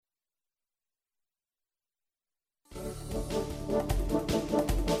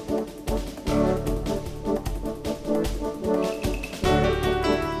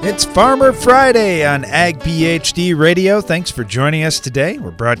It's Farmer Friday on Ag PhD Radio. Thanks for joining us today.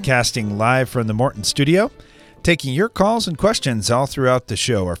 We're broadcasting live from the Morton studio, taking your calls and questions all throughout the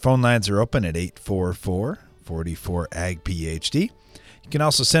show. Our phone lines are open at 844-44-AG-PhD. You can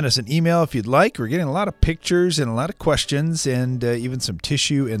also send us an email if you'd like. We're getting a lot of pictures and a lot of questions and even some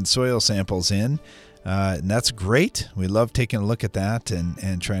tissue and soil samples in. And that's great. We love taking a look at that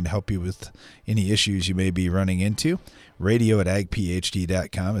and trying to help you with any issues you may be running into.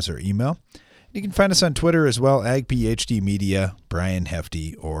 radio@agphd.com is our email. You can find us on Twitter as well, AgPhD Media, Brian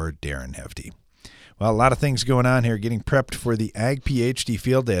Hefty or Darren Hefty. Well, a lot of things going on here, getting prepped for the Ag PhD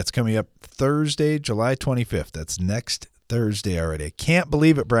Field Day. It's coming up Thursday, July 25th. That's next Thursday already. I can't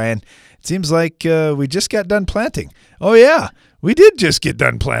believe it, Brian. It seems like we just got done planting. Oh, yeah, we did just get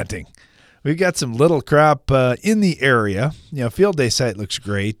done planting. We've got some little crop in the area. Field Day site looks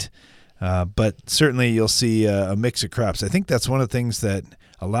great. But certainly you'll see a mix of crops. I think that's one of the things that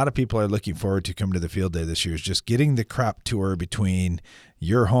a lot of people are looking forward to come to the field day this year is just getting the crop tour between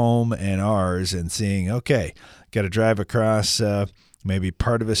your home and ours and seeing, okay, got to drive across maybe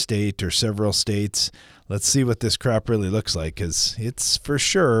part of a state or several states. Let's see what this crop really looks like because it's for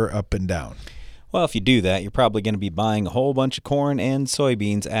sure up and down. Well, if you do that, you're probably going to be buying a whole bunch of corn and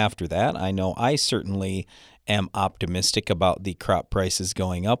soybeans after that. I know I certainly am optimistic about the crop prices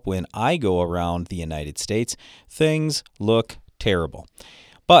going up. When I go around the United States, things look terrible.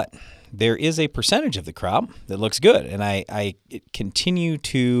 But there is a percentage of the crop that looks good, and I continue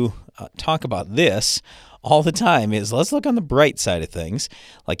to talk about this all the time is let's look on the bright side of things.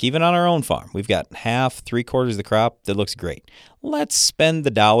 Like even on our own farm, we've got half, 3/4 of the crop that looks great. Let's spend the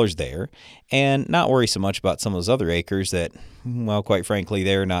dollars there and not worry so much about some of those other acres that, well, quite frankly,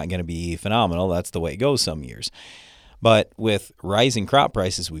 they're not going to be phenomenal. That's the way it goes some years. But with rising crop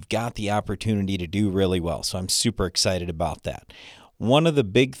prices, we've got the opportunity to do really well. So I'm super excited about that. One of the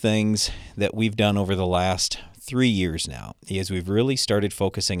big things that we've done over the last 3 years now is we've really started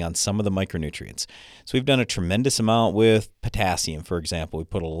focusing on some of the micronutrients. So we've done a tremendous amount with potassium, for example. We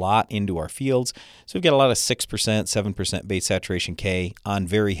put a lot into our fields. So we've got a lot of 6%, 7% base saturation K on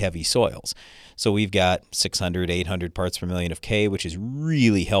very heavy soils. So we've got 600, 800 parts per million of K, which is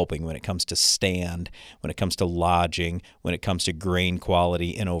really helping when it comes to stand, when it comes to lodging, when it comes to grain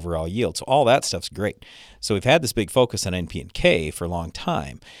quality and overall yield. So all that stuff's great. So we've had this big focus on NP and K for a long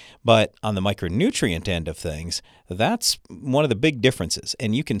time. But on the micronutrient end of things, that's one of the big differences.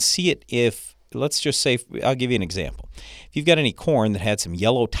 And you can see it if, let's just say, I'll give you an example. If you've got any corn that had some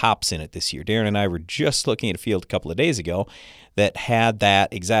yellow tops in it this year, Darren and I were just looking at a field a couple of days ago that had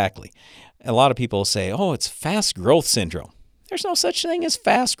that exactly. A lot of people say, oh, it's fast growth syndrome. There's no such thing as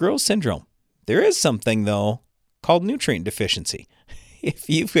fast growth syndrome. There is something, though, called nutrient deficiency. If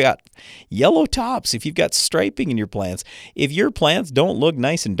you've got yellow tops, if you've got striping in your plants, if your plants don't look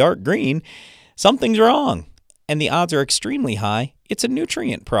nice and dark green, something's wrong. And the odds are extremely high. It's a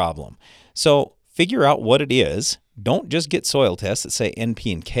nutrient problem. So figure out what it is. Don't just get soil tests that say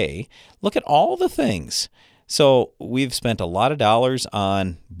NP and K. Look at all the things. So we've spent a lot of dollars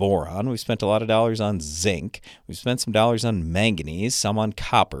on boron. We've spent a lot of dollars on zinc. We've spent some dollars on manganese, some on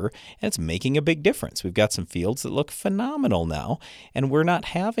copper, and it's making a big difference. We've got some fields that look phenomenal now, and we're not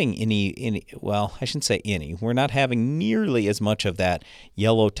having well, I shouldn't say any. We're not having nearly as much of that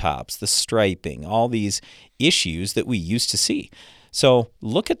yellow tops, the striping, all these issues that we used to see. So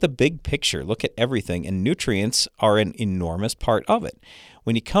look at the big picture, look at everything, and nutrients are an enormous part of it.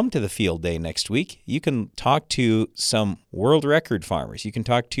 When you come to the field day next week, you can talk to some world record farmers. You can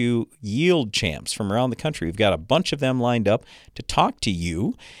talk to yield champs from around the country. We've got a bunch of them lined up to talk to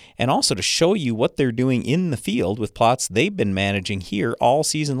you and also to show you what they're doing in the field with plots they've been managing here all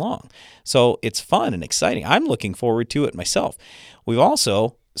season long. So it's fun and exciting. I'm looking forward to it myself. We've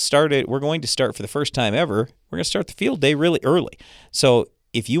also we're going to start for the first time ever, we're going to start the field day really early. So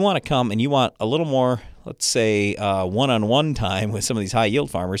if you want to come and you want a little more, let's say, one-on-one time with some of these high-yield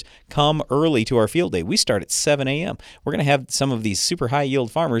farmers, come early to our field day. We start at 7 a.m. We're going to have some of these super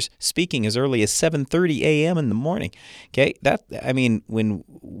high-yield farmers speaking as early as 7:30 a.m. in the morning. Okay, when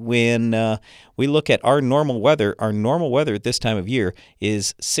we look at our normal weather at this time of year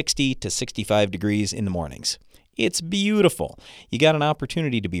is 60 to 65 degrees in the mornings. It's beautiful. You got an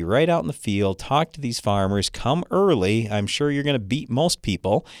opportunity to be right out in the field, talk to these farmers, come early. I'm sure you're going to beat most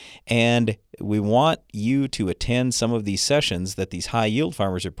people. And we want you to attend some of these sessions that these high yield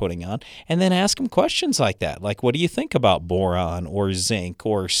farmers are putting on and then ask them questions like that. Like, what do you think about boron or zinc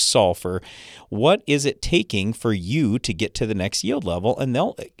or sulfur? What is it taking for you to get to the next yield level? And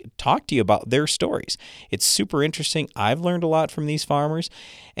they'll talk to you about their stories. It's super interesting. I've learned a lot from these farmers,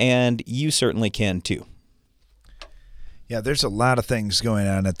 and you certainly can too. Yeah, there's a lot of things going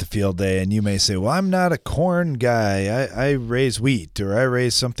on at the field day, and you may say, well, I'm not a corn guy. I raise wheat or I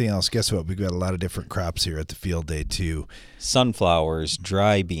raise something else. Guess what? We've got a lot of different crops here at the field day, too. Sunflowers,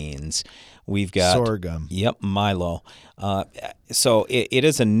 dry beans. We've got sorghum. Yep, milo. So it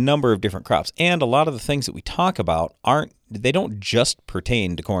is a number of different crops. And a lot of the things that we talk about they don't just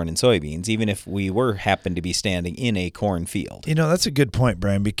pertain to corn and soybeans, even if we happen to be standing in a corn field. You know, that's a good point,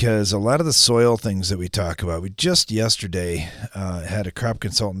 Brian, because a lot of the soil things that we talk about, we just yesterday had a crop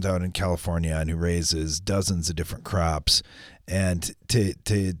consultant out in California and who raises dozens of different crops. And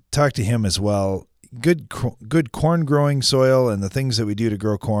to talk to him as well, good corn growing soil and the things that we do to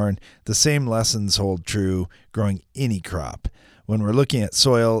grow corn, the same lessons hold true growing any crop. When we're looking at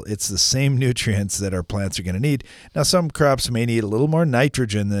soil, it's the same nutrients that our plants are going to need. Now, some crops may need a little more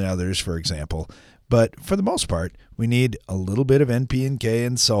nitrogen than others, for example, but for the most part, we need a little bit of N, P, and K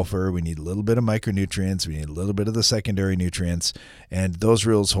and sulfur. We need a little bit of micronutrients. We need a little bit of the secondary nutrients, and those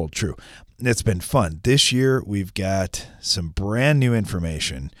rules hold true. It's been fun. This year, we've got some brand new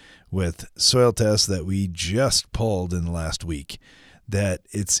information with soil tests that we just pulled in the last week, that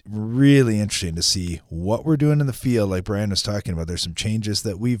it's really interesting to see what we're doing in the field. Like Brian was talking about, there's some changes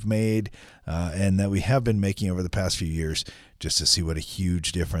that we've made and that we have been making over the past few years just to see what a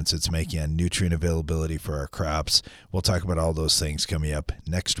huge difference it's making on nutrient availability for our crops. We'll talk about all those things coming up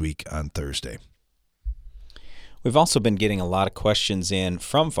next week on Thursday. We've also been getting a lot of questions in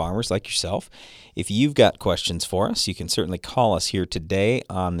from farmers like yourself. If you've got questions for us, you can certainly call us here today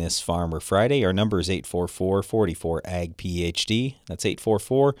on this Farmer Friday. Our number is 844-44-AG-PHD. That's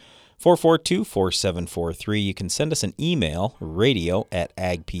 844-442-4743. You can send us an email,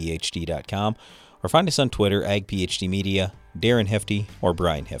 radio@agphd.com, or find us on Twitter, AgPhD Media, Darren Hefty, or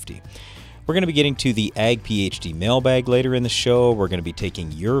Brian Hefty. We're going to be getting to the Ag PhD mailbag later in the show. We're going to be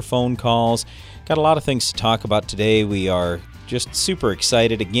taking your phone calls. Got a lot of things to talk about today. We are just super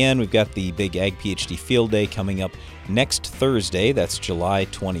excited. Again, we've got the big Ag PhD Field Day coming up next Thursday. That's July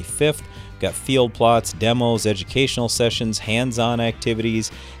 25th. We've got field plots, demos, educational sessions, hands-on activities.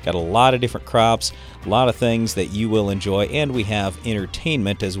 Got a lot of different crops, a lot of things that you will enjoy. And we have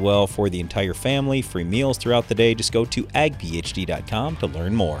entertainment as well for the entire family. Free meals throughout the day. Just go to agphd.com to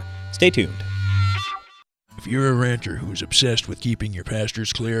learn more. Stay tuned. If you're a rancher who's obsessed with keeping your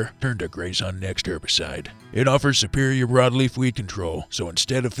pastures clear, turn to Grazon Next herbicide. It offers superior broadleaf weed control, so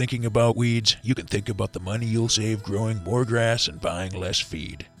instead of thinking about weeds, you can think about the money you'll save growing more grass and buying less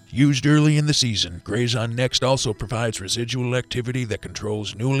feed. Used early in the season, Grazon Next also provides residual activity that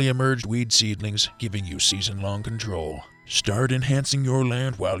controls newly emerged weed seedlings, giving you season-long control. Start enhancing your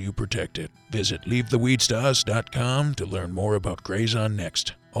land while you protect it. Visit leavetheweedstars.com to learn more about Grazon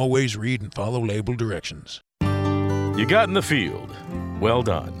Next. Always read and follow label directions. You got in the field. Well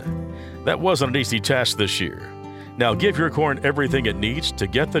done. That wasn't an easy task this year. Now give your corn everything it needs to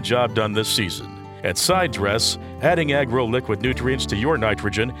get the job done this season. At Side Dress, adding Agro Liquid nutrients to your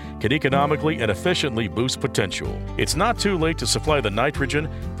nitrogen can economically and efficiently boost potential. It's not too late to supply the nitrogen,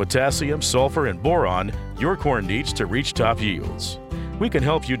 potassium, sulfur, and boron your corn needs to reach top yields. We can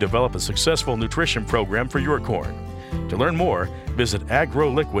help you develop a successful nutrition program for your corn. To learn more, visit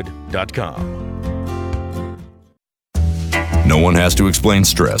agroliquid.com. No one has to explain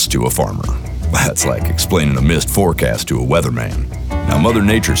stress to a farmer. That's like explaining a missed forecast to a weatherman. Now, Mother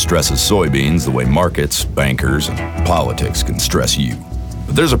Nature stresses soybeans the way markets, bankers, and politics can stress you.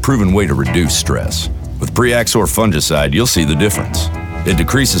 But there's a proven way to reduce stress. With Preaxor fungicide, you'll see the difference. It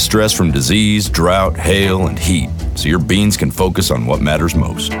decreases stress from disease, drought, hail, and heat, so your beans can focus on what matters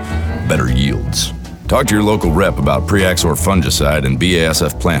most: better yields. Talk to your local rep about Preaxor fungicide and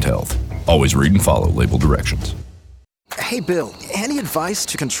BASF plant health. Always read and follow label directions. Hey, Bill, any advice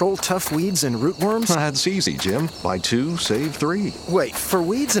to control tough weeds and rootworms? That's easy, Jim. Buy 2, save 3. Wait, for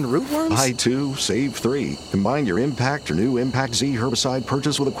weeds and rootworms? Buy 2, save 3. Combine your Impact or new Impact Z herbicide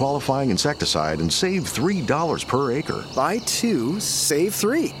purchase with a qualifying insecticide and save $3 per acre. Buy 2, save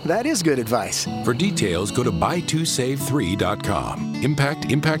 3. That is good advice. For details, go to buy2save3.com.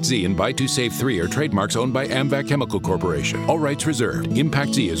 Impact Z, and Buy 2 Save 3 are trademarks owned by AMVAC Chemical Corporation. All rights reserved.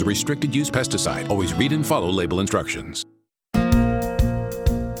 Impact Z is a restricted-use pesticide. Always read and follow label instructions.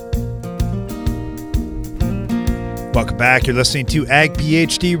 Welcome back. You're listening to Ag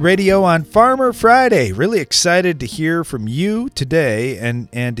PhD Radio on Farmer Friday. Really excited to hear from you today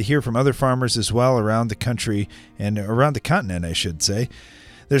and to hear from other farmers as well around the country and around the continent, I should say.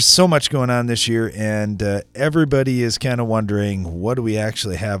 There's so much going on this year, and everybody is kind of wondering, what do we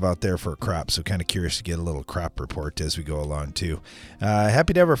actually have out there for a crop? So kind of curious to get a little crop report as we go along, too.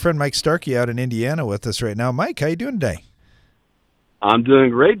 Happy to have our friend Mike Starkey out in Indiana with us right now. Mike, how you doing today? I'm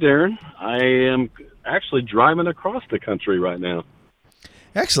doing great, Darren. I am actually driving across the country right now.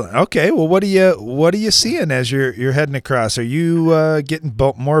 Excellent. Okay. Well, what are you seeing as you're heading across? Are you getting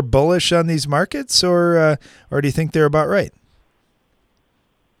more bullish on these markets, or do you think they're about right?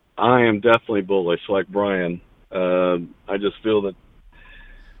 I am definitely bullish, like Brian. I just feel that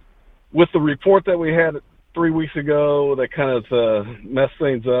with the report that we had 3 weeks ago, that kind of messed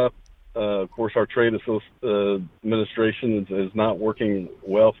things up. Of course, our trade administration is not working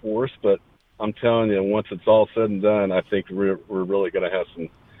well for us, but I'm telling you, once it's all said and done, I think we're really going to have some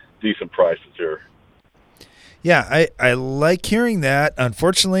decent prices here. Yeah, I like hearing that.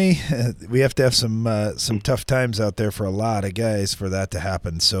 Unfortunately, we have to have some tough times out there for a lot of guys for that to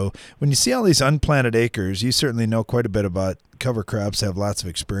happen. So when you see all these unplanted acres, you certainly know quite a bit about cover crops, have lots of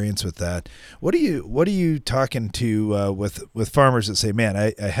experience with that. What are you talking to with farmers that say, man,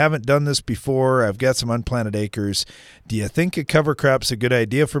 I haven't done this before, I've got some unplanted acres. Do you think a cover crop's a good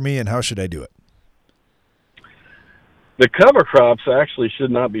idea for me, and how should I do it? The cover crops actually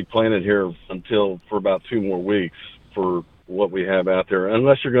should not be planted here for about 2 more weeks for what we have out there,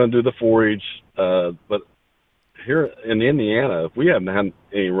 unless you're going to do the forage. But here in Indiana, we haven't had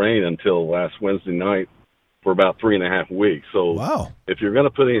any rain until last Wednesday night for about 3.5 weeks. So wow. If you're going to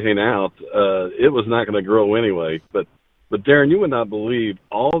put anything out, it was not going to grow anyway. But Darren, you would not believe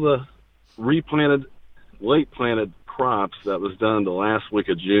all the replanted, late planted crops that was done the last week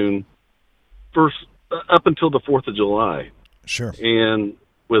of June, up until the 4th of July. Sure. And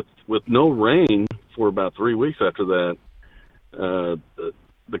with no rain for about 3 weeks after that, the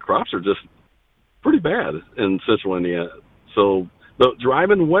crops are just pretty bad in central Indiana. So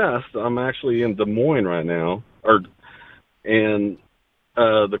driving west, I'm actually in Des Moines right now, and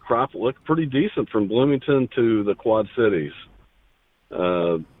the crop looked pretty decent from Bloomington to the Quad Cities.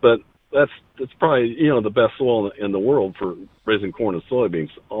 But it's probably, the best soil in the world for raising corn and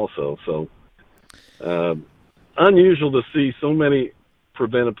soybeans also. So unusual to see so many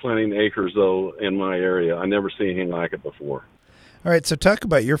preventive planting acres, though, in my area. I never seen anything like it before. All right, so talk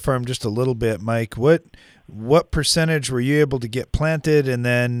about your farm just a little bit, Mike. What percentage were you able to get planted, and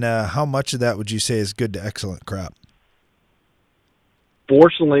then how much of that would you say is good to excellent crop?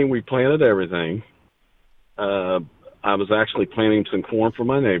 Fortunately, we planted everything. I was actually planting some corn for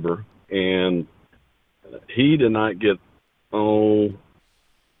my neighbor, and he did not get,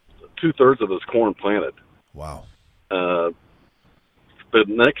 2/3 of his corn planted. Wow. The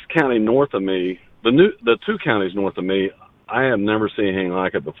next county north of me, the 2 counties north of me, I have never seen anything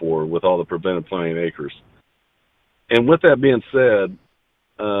like it before with all the preventive planting acres. And with that being said,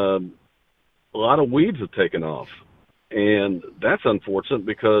 a lot of weeds have taken off. And that's unfortunate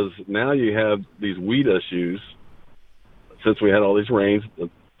because now you have these weed issues since we had all these rains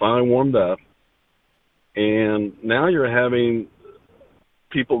that finally warmed up. And now you're having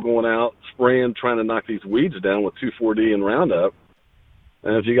people going out spraying, trying to knock these weeds down with 2,4-D and Roundup.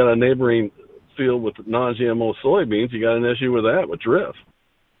 And if you got a neighboring field with non-GMO soybeans, you got an issue with that, with drift.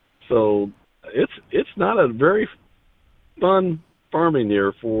 So it's not a very fun farming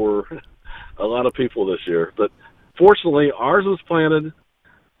year for a lot of people this year. But fortunately, ours was planted,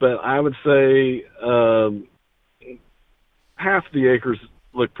 but I would say half the acres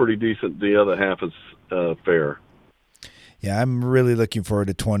look pretty decent. The other half is fair. Yeah, I'm really looking forward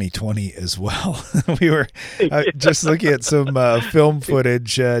to 2020 as well. We were just looking at some film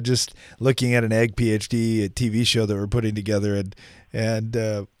footage, just looking at an Ag PhD TV show that we're putting together, and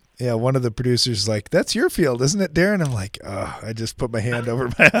one of the producers is like, "That's your field, isn't it, Darren?" I'm like, "Oh," I just put my hand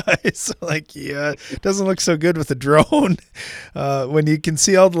over my eyes. Like, yeah, it doesn't look so good with the drone when you can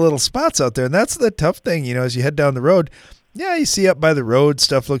see all the little spots out there, and that's the tough thing, as you head down the road. Yeah, you see up by the road,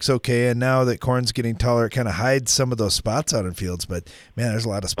 stuff looks okay, and now that corn's getting taller, it kind of hides some of those spots out in fields. But man, there's a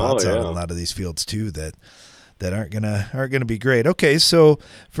lot of spots out in a lot of these fields too that aren't gonna be great. Okay, so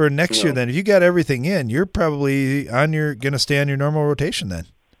for next year, then, if you got everything in, you're probably gonna stay on your normal rotation then.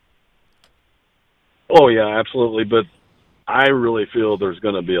 Oh yeah, absolutely. But I really feel there's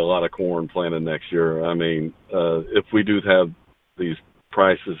going to be a lot of corn planted next year. I mean, if we do have these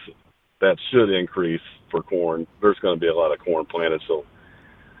prices that should increase for corn, there's going to be a lot of corn planted. So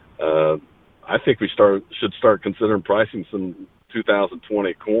I think we should start considering pricing some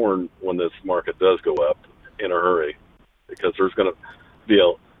 2020 corn when this market does go up in a hurry. because there's going to be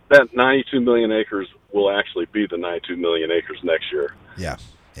that 92 million acres will actually be the 92 million acres next year. Yeah.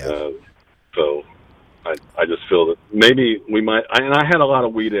 So I just feel that maybe we might, and I had a lot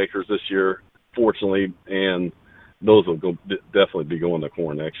of wheat acres this year, fortunately, and those will definitely be going to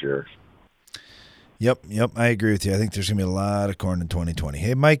corn next year. Yep, I agree with you. I think there's going to be a lot of corn in 2020.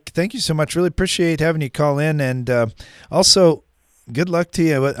 Hey, Mike, thank you so much. Really appreciate having you call in, and also good luck to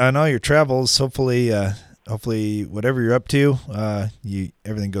you on all your travels. Hopefully whatever you're up to,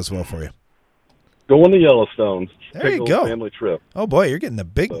 everything goes well for you. Going to Yellowstone. There you go. Family trip. Oh boy, you're getting the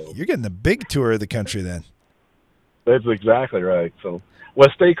big tour of the country then. That's exactly right. So, well,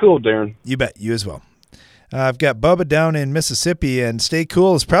 stay cool, Darren. You bet. You as well. I've got Bubba down in Mississippi, and stay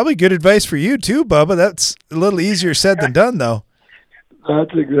cool is probably good advice for you too, Bubba. That's a little easier said than done, though.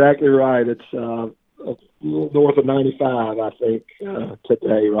 That's exactly right. It's a little north of 95, I think,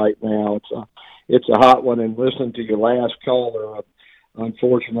 today, right now. It's a hot one, and listening to your last caller,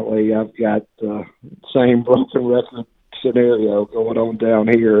 unfortunately, I've got the same broken record scenario going on down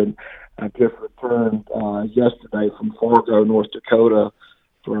here, and I just returned yesterday from Fargo, North Dakota,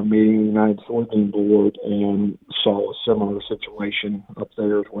 for a meeting of the United Soybean Board, and saw a similar situation up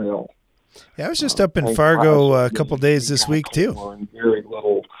there as well. Yeah, I was just up in Fargo a couple days this week too. Very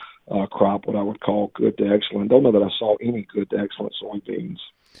little crop, what I would call good to excellent. Don't know that I saw any good to excellent soybeans.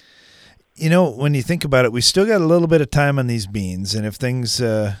 You know, when you think about it, we still got a little bit of time on these beans, and if things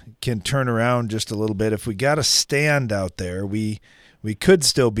can turn around just a little bit, if we got a stand out there, we could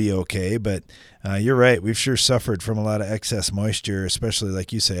still be okay. But you're right, we've sure suffered from a lot of excess moisture, especially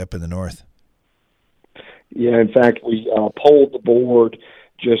like you say up in the north. Yeah, in fact, we polled the board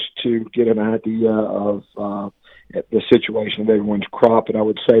just to get an idea of the situation of everyone's crop, and I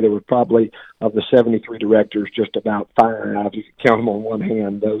would say there were probably, of the 73 directors, just about 5, if you could count them on one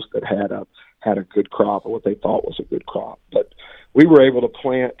hand, those that had a good crop, or what they thought was a good crop. But we were able to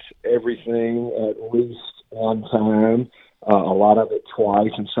plant everything at least one time, a lot of it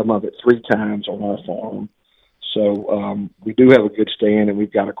twice, and some of it 3 times on our farm. So we do have a good stand, and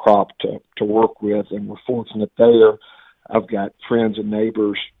we've got a crop to work with, and we're fortunate there. I've got friends and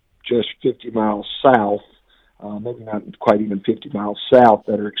neighbors just 50 miles south, maybe not quite even 50 miles south,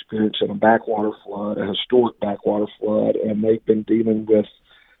 that are experiencing a backwater flood, a historic backwater flood, and they've been dealing with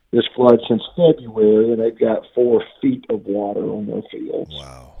this flood since February, and they've got 4 feet of water on their fields.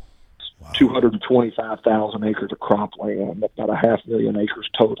 Wow. 225,000 acres of cropland, about 500,000 acres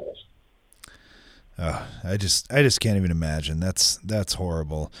total. I just can't even imagine. That's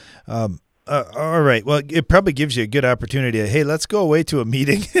horrible. All right. Well, it probably gives you a good opportunity. Hey, let's go away to a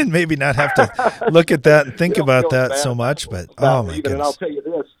meeting and maybe not have to look at that and think about that so much. But oh my goodness! And I'll tell you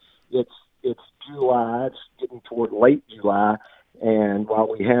this: it's July. It's getting toward late July, and while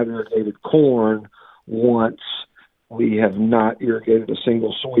we have irrigated corn once, we have not irrigated a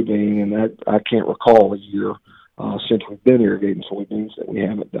single soybean, and that I can't recall a year since we've been irrigating soybeans that we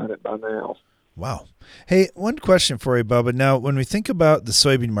haven't done it by now. Wow. Hey, one question for you, Bubba. Now, when we think about the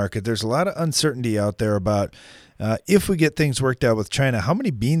soybean market, there's a lot of uncertainty out there about if we get things worked out with China, how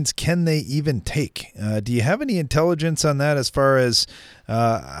many beans can they even take? Do you have any intelligence on that as far as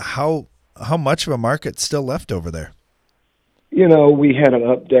how much of a market's still left over there? You know, we had an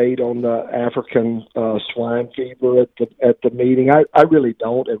update on the African swine fever at the meeting. I really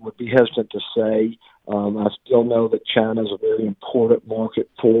don't and would be hesitant to say. I still know that China is a very important market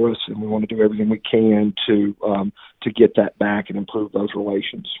for us, and we want to do everything we can to get that back and improve those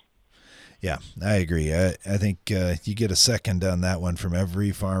relations. Yeah, I agree. I think you get a second on that one from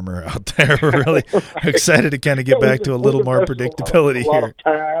every farmer out there. We're really excited to kind of get back to a little more predictability here. A lot here. of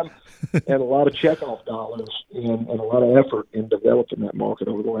time and a lot of checkoff dollars and a lot of effort in developing that market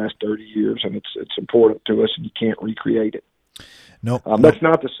over the last 30 years, and it's important to us, and you can't recreate it. Nope. That's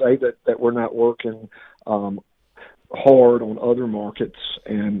not to say that we're not working hard on other markets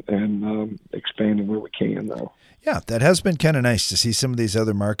and expanding where we can, though. Yeah, that has been kind of nice to see some of these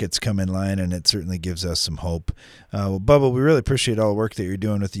other markets come in line, and it certainly gives us some hope. Well, Bubba, we really appreciate all the work that you're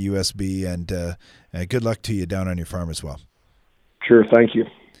doing with the USB, and good luck to you down on your farm as well. Sure, thank you.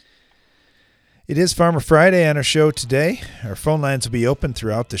 It is Farmer Friday on our show today. Our phone lines will be open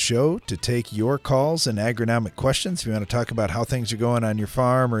throughout the show to take your calls and agronomic questions. If you want to talk about how things are going on your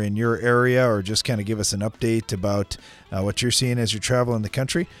farm or in your area, or just kind of give us an update about what you're seeing as you travel in the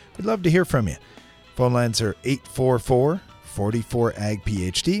country, we'd love to hear from you. Phone lines are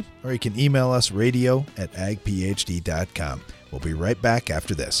 844-44-AG-PHD, or you can email us radio@agphd.com. We'll be right back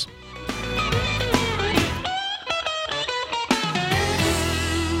after this.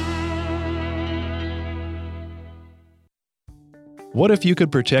 What if you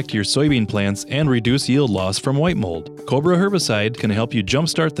could protect your soybean plants and reduce yield loss from white mold? Cobra herbicide can help you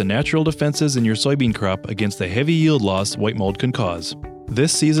jumpstart the natural defenses in your soybean crop against the heavy yield loss white mold can cause.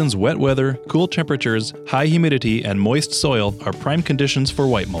 This season's wet weather, cool temperatures, high humidity, and moist soil are prime conditions for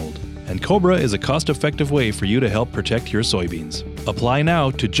white mold. And Cobra is a cost-effective way for you to help protect your soybeans. Apply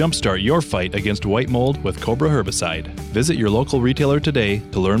now to jumpstart your fight against white mold with Cobra herbicide. Visit your local retailer today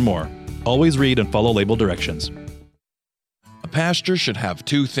to learn more. Always read and follow label directions. A pasture should have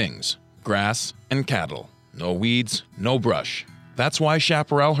two things: grass and cattle. No weeds, no brush. That's why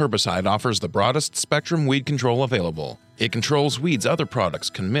Chaparral herbicide offers the broadest spectrum weed control available. It controls weeds other products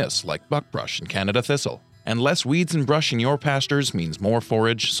can miss, like buckbrush and Canada thistle. And less weeds and brush in your pastures means more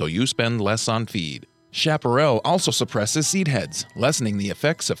forage, so you spend less on feed. Chaparral also suppresses seed heads, lessening the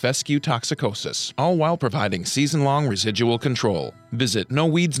effects of fescue toxicosis, all while providing season-long residual control. Visit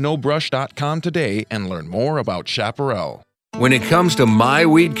noweedsnobrush.com today and learn more about Chaparral. When it comes to my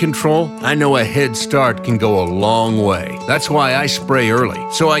weed control, I know a head start can go a long way. That's why I spray early,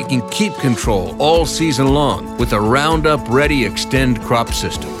 so I can keep control all season long with a Roundup Ready Extend crop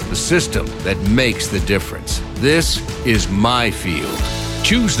system, the system that makes the difference. This is my field.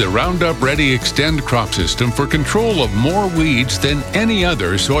 Choose the Roundup Ready Extend crop system for control of more weeds than any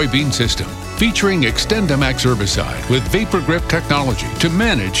other soybean system. Featuring XtendiMax herbicide with Vapor Grip technology to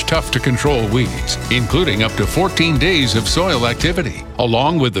manage tough-to-control weeds, including up to 14 days of soil activity,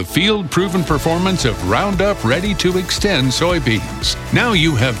 along with the field-proven performance of Roundup Ready to Extend soybeans. Now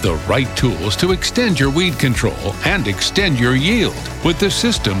you have the right tools to extend your weed control and extend your yield with the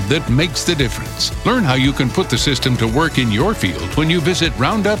system that makes the difference. Learn how you can put the system to work in your field when you visit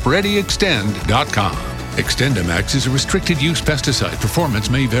RoundupReadyExtend.com. XtendiMax is a restricted-use pesticide. Performance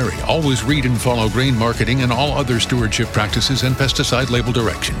may vary. Always read and follow grain marketing and all other stewardship practices and pesticide label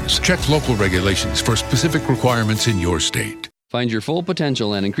directions. Check local regulations for specific requirements in your state. Find your full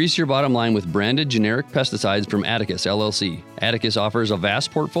potential and increase your bottom line with branded generic pesticides from Atticus LLC. Atticus offers a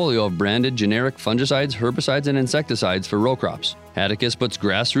vast portfolio of branded generic fungicides, herbicides, and insecticides for row crops. Atticus puts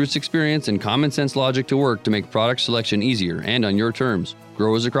grassroots experience and common sense logic to work to make product selection easier and on your terms.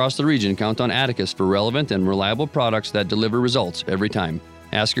 Growers across the region count on Atticus for relevant and reliable products that deliver results every time.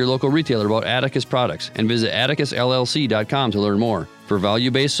 Ask your local retailer about Atticus products and visit atticusllc.com to learn more. For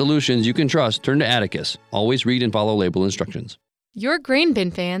value-based solutions you can trust, turn to Atticus. Always read and follow label instructions. Your grain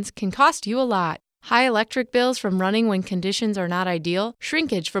bin fans can cost you a lot. High electric bills from running when conditions are not ideal,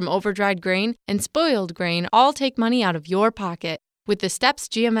 shrinkage from overdried grain, and spoiled grain all take money out of your pocket. With the Steps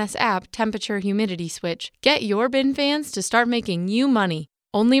GMS app temperature humidity switch, get your bin fans to start making you money.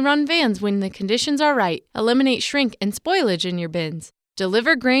 Only run fans when the conditions are right. Eliminate shrink and spoilage in your bins.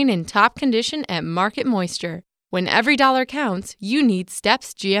 Deliver grain in top condition at market moisture. When every dollar counts, you need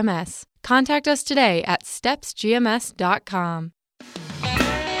Steps GMS. Contact us today at stepsgms.com.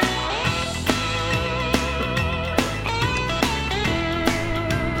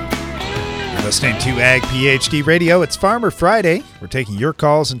 You're listening to Ag PhD Radio. It's Farmer Friday. We're taking your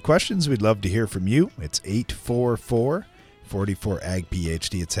calls and questions. We'd love to hear from you. It's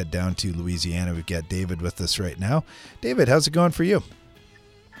 844-44-AG-PhD. Let's head down to Louisiana. We've got David with us right now. David, how's it going for you?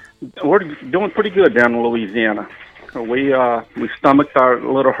 We're doing pretty good down in Louisiana. We stomached our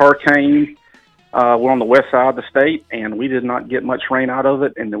little hurricane. We're on the west side of the state, and we did not get much rain out of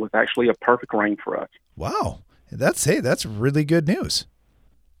it, and it was actually a perfect rain for us. Wow. That's really good news.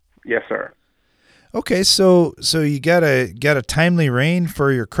 Yes, sir. Okay, so you got a timely rain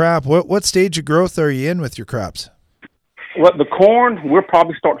for your crop. What stage of growth are you in with your crops? Well, the corn, we'll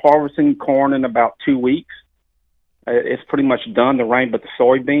probably start harvesting corn in about 2 weeks. It's pretty much done, the rain, but the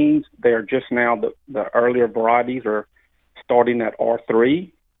soybeans, they're just now, the earlier varieties are starting at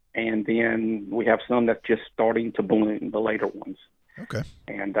R3, and then we have some that's just starting to bloom, the later ones. Okay.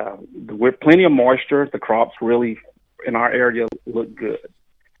 And with plenty of moisture, the crops really, in our area, look good.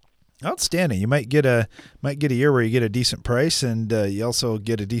 Outstanding. You might get a year where you get a decent price and you also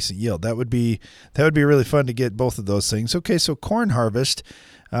get a decent yield. That would be really fun to get both of those things. Okay, so corn harvest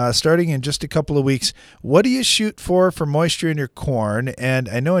starting in just a couple of weeks. What do you shoot for moisture in your corn? And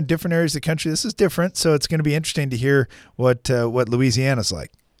I know in different areas of the country this is different, so it's going to be interesting to hear what Louisiana's like.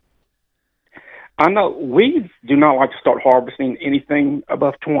 I know we do not like to start harvesting anything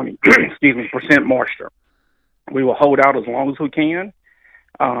above 20% moisture. We will hold out as long as we can.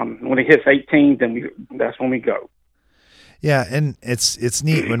 When it hits 18, then that's when we go. Yeah, and it's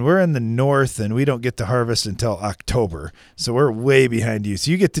neat when we're in the north and we don't get to harvest until October, so we're way behind you.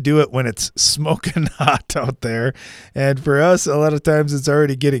 So you get to do it when it's smoking hot out there, and for us, a lot of times it's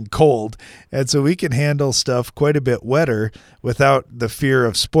already getting cold, and so we can handle stuff quite a bit wetter without the fear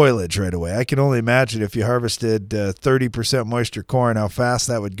of spoilage right away. I can only imagine if you harvested 30% moisture corn, how fast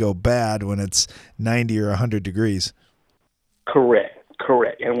that would go bad when it's 90 or 100 degrees. Correct.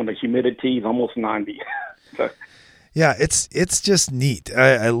 And when the humidity is almost 90. So. Yeah, it's just neat.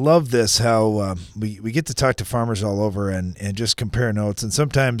 I love this, how we get to talk to farmers all over and just compare notes. And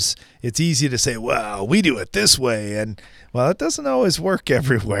sometimes it's easy to say, well, we do it this way. And, well, it doesn't always work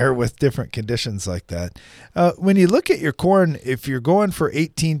everywhere with different conditions like that. When you look at your corn, if you're going for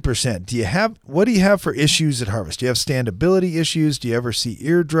 18%, what do you have for issues at harvest? Do you have standability issues? Do you ever see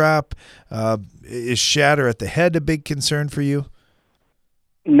ear drop? Is shatter at the head a big concern for you?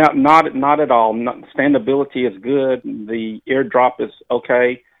 Not at all. Standability is good. The ear drop is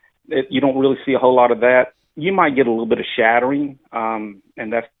okay. You don't really see a whole lot of that. You might get a little bit of shattering, and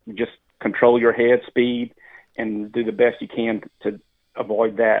that's just control your head speed and do the best you can to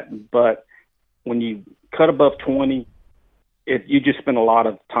avoid that. But when you cut above 20, you just spend a lot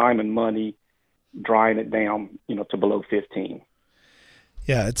of time and money drying it down, to below 15.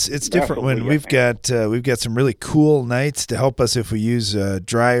 Yeah, it's different when we've got some really cool nights to help us if we use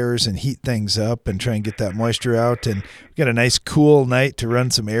dryers and heat things up and try and get that moisture out. And we've got a nice cool night to run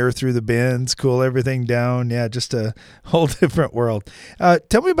some air through the bins, cool everything down. Yeah, just a whole different world.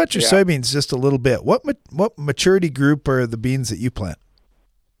 Tell me about your soybeans just a little bit. What maturity group are the beans that you plant?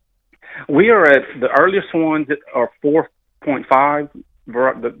 We are at the earliest ones that are 4.5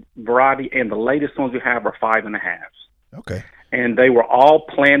 the variety, and the latest ones we have are 5.5. Okay. And they were all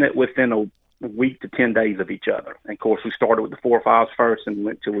planted within a week to 10 days of each other. And of course, we started with the 4.5s first and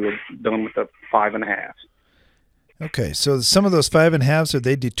went till we were done with the 5.5s. Okay, so some of those 5.5s, are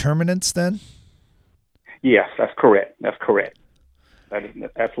they determinants then? Yes, that's correct. That is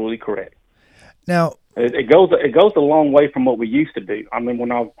absolutely correct. Now, it goes a long way from what we used to do. I mean,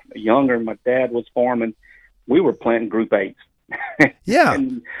 when I was younger and my dad was farming, we were planting Group 8s. Yeah.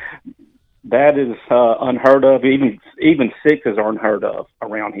 And that is unheard of. Even 6s are unheard of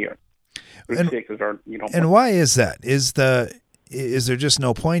around here. And 6s are, And why is that? Is there just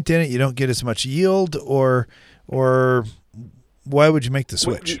no point in it? You don't get as much yield, or why would you make the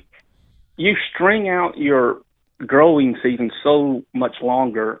switch? You string out your growing season so much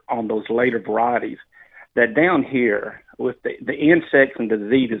longer on those later varieties that down here with the insects and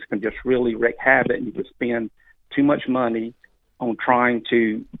diseases can just really wreak havoc, and you can spend too much money on trying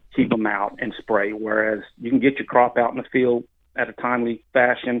to keep them out and spray, whereas you can get your crop out in the field at a timely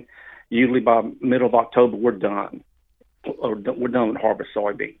fashion. Usually by middle of October, we're done with harvest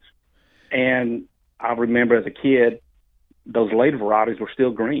soybeans. And I remember as a kid, those later varieties were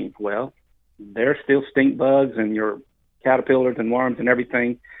still green. Well, there's still stink bugs and your caterpillars and worms and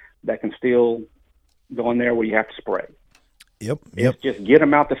everything that can still go in there where you have to spray. Yep. It's just get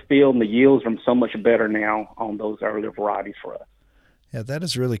them out the field, and the yields are so much better now on those earlier varieties for us. Yeah, that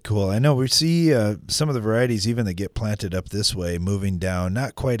is really cool. I know we see some of the varieties even that get planted up this way moving down,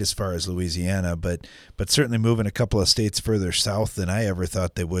 not quite as far as Louisiana, but certainly moving a couple of states further south than I ever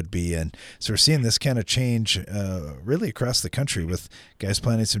thought they would be. And so we're seeing this kind of change really across the country with guys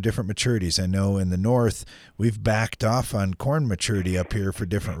planting some different maturities. I know in the north we've backed off on corn maturity up here for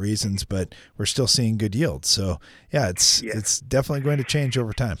different reasons, but we're still seeing good yields. So yeah, it's definitely going to change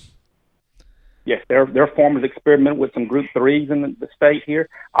over time. Yes, there are farmers experiment with some Group 3s in the state here.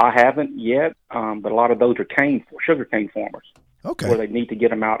 I haven't yet, but a lot of those are sugar cane farmers. Okay. Where they need to get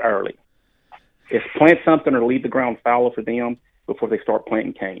them out early. It's plant something or leave the ground fallow for them before they start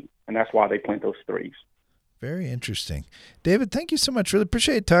planting cane, and that's why they plant those 3s. Very interesting. David, thank you so much. Really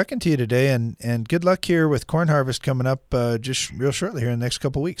appreciate talking to you today, and good luck here with corn harvest coming up just real shortly here in the next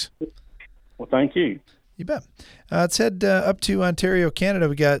couple of weeks. Well, thank you. You bet. Let's head up to Ontario, Canada.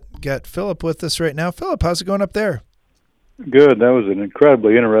 We got Philip with us right now. Philip, how's it going up there? Good. That was an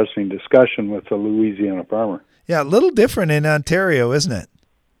incredibly interesting discussion with a Louisiana farmer. Yeah, a little different in Ontario, isn't it?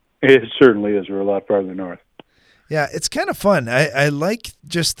 It certainly is. We're a lot farther north. Yeah, it's kind of fun. I like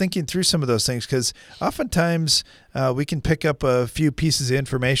just thinking through some of those things because oftentimes we can pick up a few pieces of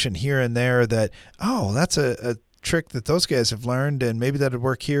information here and there that, oh, that's a trick that those guys have learned, and maybe that would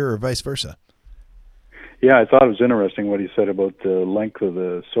work here or vice versa. Yeah, I thought it was interesting what he said about the length of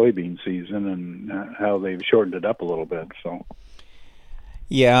the soybean season and how they've shortened it up a little bit. So,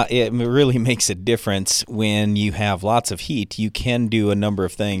 Yeah, it really makes a difference when you have lots of heat. You can do a number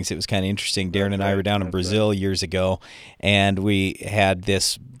of things. It was kind of interesting. Darren and I were down in Brazil years ago, and we had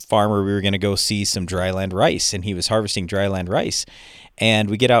this farmer. We were going to go see some dryland rice, and he was harvesting dryland rice.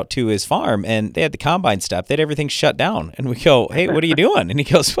 And we get out to his farm, and they had the combine stop. They had everything shut down. And we go, hey, what are you doing? And he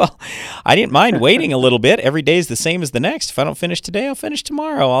goes, well, I didn't mind waiting a little bit. Every day is the same as the next. If I don't finish today, I'll finish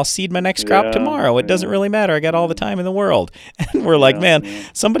tomorrow. I'll seed my next crop tomorrow. It doesn't really matter. I got all the time in the world. And we're like, man,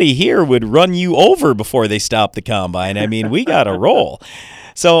 somebody here would run you over before they stop the combine. I mean, we got to roll.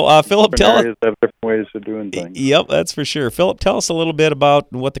 So, Philip, tell us. Have different ways of doing things. Yep, that's for sure. Philip, tell us a little bit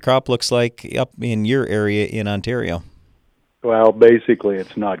about what the crop looks like up in your area in Ontario. Well, basically,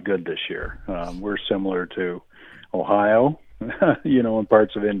 it's not good this year. We're similar to Ohio, and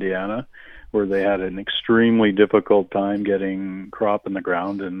parts of Indiana, where they had an extremely difficult time getting crop in the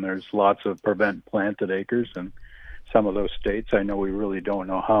ground, and there's lots of prevent planted acres in some of those states. I know we really don't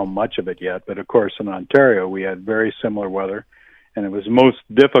know how much of it yet, but of course in Ontario we had very similar weather, and it was the most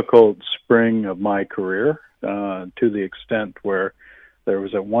difficult spring of my career, to the extent where there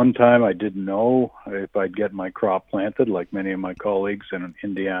was at one time I didn't know if I'd get my crop planted, like many of my colleagues in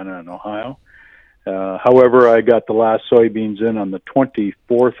Indiana and Ohio. However, I got the last soybeans in on the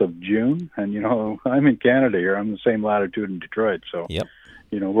 24th of June, and I'm in Canada here. I'm the same latitude in Detroit, so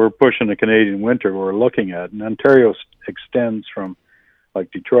we're pushing the Canadian winter we're looking at, and Ontario extends from like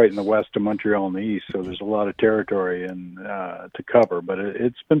Detroit in the west to Montreal in the east, so there's a lot of territory to cover, but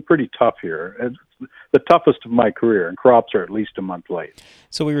it's been pretty tough here. It's the toughest of my career, and crops are at least a month late.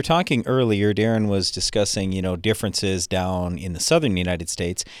 So we were talking earlier, Darren was discussing, differences down in the southern United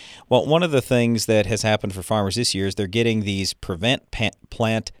States. Well, one of the things that has happened for farmers this year is they're getting these prevent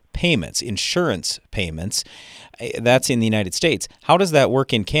plant payments, insurance payments. That's in the United States. How does that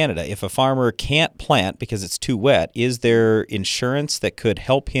work in Canada? If a farmer can't plant because it's too wet, is there insurance that could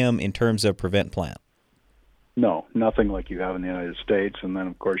help him in terms of prevent plant? No, nothing like you have in the United States. And then,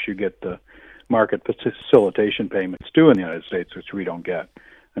 of course, you get the market facilitation payments too in the United States, which we don't get.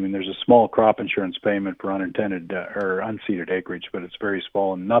 I mean, there's a small crop insurance payment for unintended or unseeded acreage, but it's very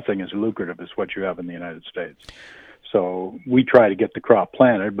small, and nothing as lucrative as what you have in the United States. So we try to get the crop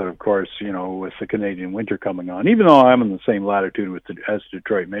planted, but of course, with the Canadian winter coming on, even though I'm in the same latitude as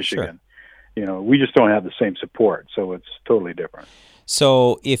Detroit, Michigan, we just don't have the same support. So it's totally different.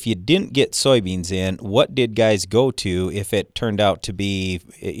 So if you didn't get soybeans in, what did guys go to if it turned out to be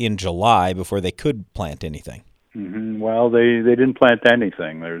in July before they could plant anything? Mm-hmm. Well, they didn't plant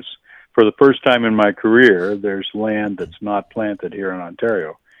anything. For the first time in my career, there's land that's not planted here in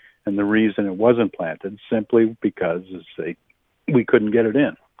Ontario. And the reason it wasn't planted simply because we couldn't get it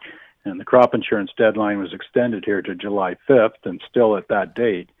in. And the crop insurance deadline was extended here to July 5th, and still at that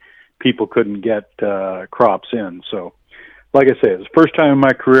date, people couldn't get crops in. So, like I say, it's the first time in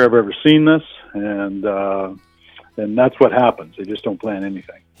my career I've ever seen this, and that's what happens. They just don't plant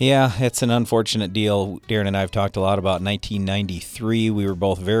anything. Yeah, it's an unfortunate deal. Darren and I have talked a lot about 1993. We were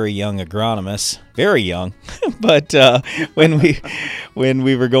both very young agronomists, very young, but when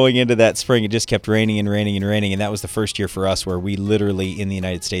we were going into that spring, it just kept raining and raining and raining, and that was the first year for us where we literally in the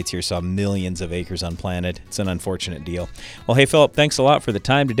United States here saw millions of acres unplanted. It's an unfortunate deal. Well, hey, Philip, thanks a lot for the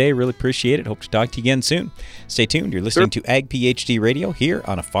time today. Really appreciate it. Hope to talk to you again soon. Stay tuned. You're listening to Ag PhD Radio here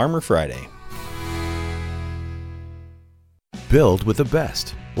on a Farmer Friday. Build with the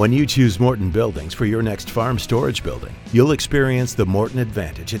best. When you choose Morton Buildings for your next farm storage building, you'll experience the Morton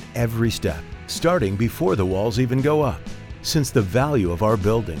advantage at every step, starting before the walls even go up. Since the value of our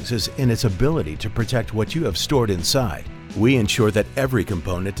buildings is in its ability to protect what you have stored inside, we ensure that every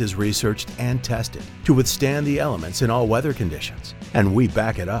component is researched and tested to withstand the elements in all weather conditions. And we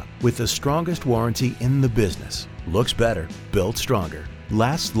back it up with the strongest warranty in the business. Looks better, built stronger,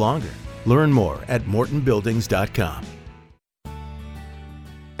 lasts longer. Learn more at mortonbuildings.com.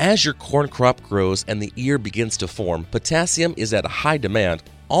 As your corn crop grows and the ear begins to form, potassium is at a high demand,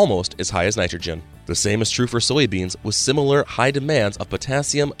 almost as high as nitrogen. The same is true for soybeans, with similar high demands of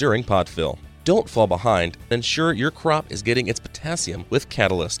potassium during pod fill. Don't fall behind. Ensure your crop is getting its potassium with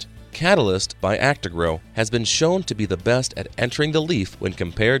Catalyst. Catalyst by Actagro has been shown to be the best at entering the leaf when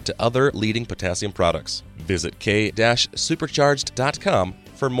compared to other leading potassium products. Visit k-supercharged.com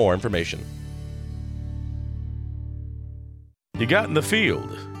for more information. You got in the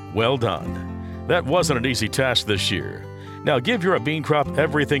field. Well done. That wasn't an easy task this year. Now give your bean crop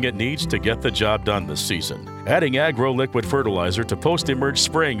everything it needs to get the job done this season. Adding Agro Liquid fertilizer to post-emerge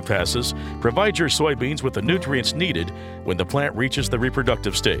spraying passes provides your soybeans with the nutrients needed when the plant reaches the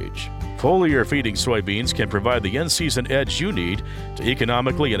reproductive stage. Foliar feeding soybeans can provide the in-season edge you need to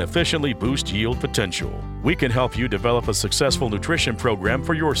economically and efficiently boost yield potential. We can help you develop a successful nutrition program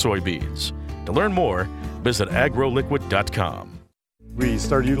for your soybeans. To learn more, visit agroliquid.com. We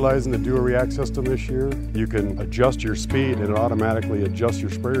started utilizing the Duo React system this year. You can adjust your speed and it automatically adjusts your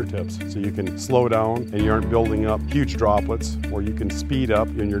sprayer tips. So you can slow down and you aren't building up huge droplets, or you can speed up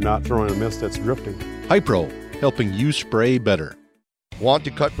and you're not throwing a mist that's drifting. Hypro, helping you spray better. Want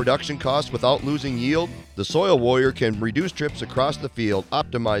to cut production costs without losing yield? The Soil Warrior can reduce trips across the field,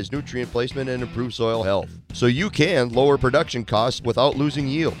 optimize nutrient placement, and improve soil health. So you can lower production costs without losing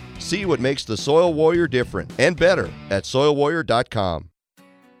yield. See what makes the Soil Warrior different and better at soilwarrior.com.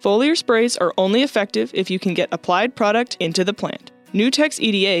 Foliar sprays are only effective if you can get applied product into the plant. Nutex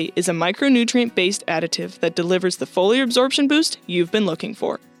EDA is a micronutrient-based additive that delivers the foliar absorption boost you've been looking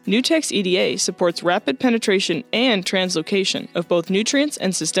for. Nutex EDA supports rapid penetration and translocation of both nutrients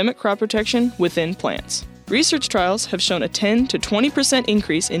and systemic crop protection within plants. Research trials have shown a 10 to 20%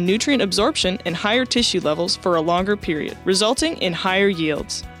 increase in nutrient absorption and higher tissue levels for a longer period, resulting in higher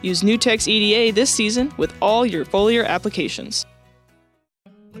yields. Use Nutex EDA this season with all your foliar applications.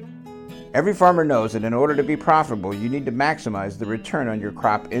 Every farmer knows that in order to be profitable, you need to maximize the return on your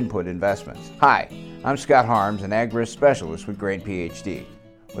crop input investments. Hi, I'm Scott Harms, an ag risk specialist with Grain PhD.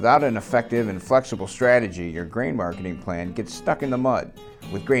 Without an effective and flexible strategy, your grain marketing plan gets stuck in the mud.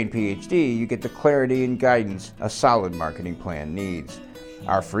 With Grain PhD, you get the clarity and guidance a solid marketing plan needs.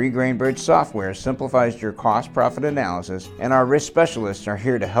 Our free GrainBridge software simplifies your cost-profit analysis, and our risk specialists are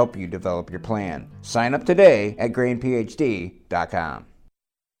here to help you develop your plan. Sign up today at grainphd.com.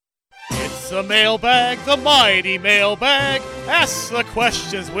 It's the mailbag, the mighty mailbag. Ask the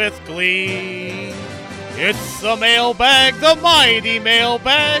questions with glee. It's the mailbag, the mighty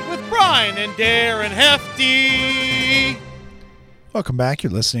mailbag with Brian and Darren Hefty. Welcome back.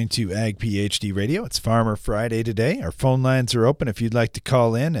 You're listening to Ag PhD Radio. It's Farmer Friday today. Our phone lines are open if you'd like to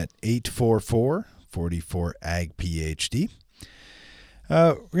call in at 844-44-AG-PhD.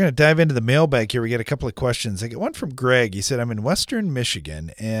 We're going to dive into the mailbag here. We got a couple of questions. I got one from Greg. He said, I'm in western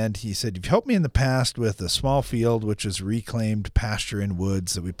Michigan, and he said, you've helped me in the past with a small field, which is reclaimed pasture and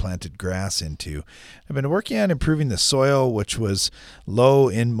woods that we planted grass into. I've been working on improving the soil, which was low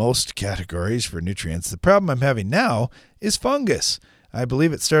in most categories for nutrients. The problem I'm having now is fungus. I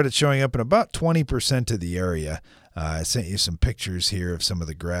believe it started showing up in about 20% of the area. I sent you some pictures here of some of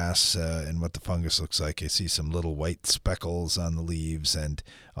the grass and what the fungus looks like. I see some little white speckles on the leaves and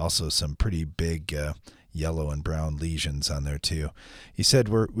also some pretty big yellow and brown lesions on there too. He said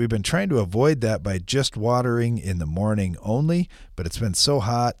we've been trying to avoid that by just watering in the morning only, but it's been so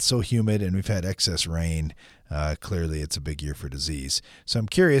hot, so humid, and we've had excess rain. Clearly it's a big year for disease. So I'm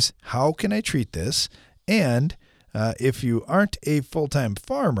curious, how can I treat this? And if you aren't a full-time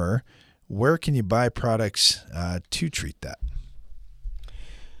farmer, where can you buy products to treat that?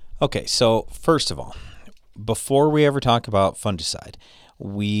 Okay, so first of all, before we ever talk about fungicide,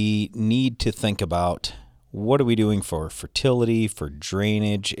 we need to think about what are we doing for fertility, for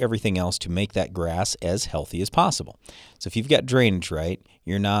drainage, everything else to make that grass as healthy as possible. So if you've got drainage right,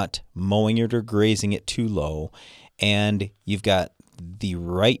 you're not mowing it or grazing it too low, and you've got the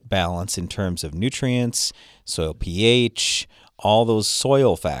right balance in terms of nutrients, soil pH, all those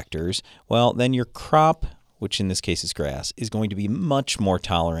soil factors, well, then your crop, which in this case is grass, is going to be much more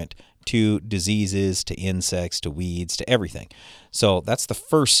tolerant to diseases, to insects, to weeds, to everything. So that's the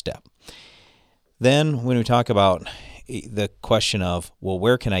first step. Then when we talk about the question of, well,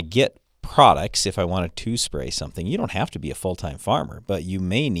 where can I get products if I wanted to spray something? You don't have to be a full-time farmer, but you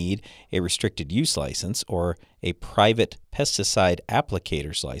may need a restricted use license or a private pesticide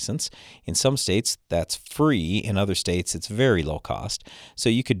applicator's license. In some states, that's free. In other states, it's very low cost. So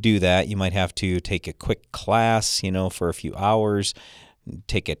you could do that. You might have to take a quick class, for a few hours,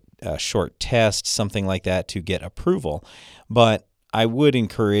 take a short test, something like that to get approval. But I would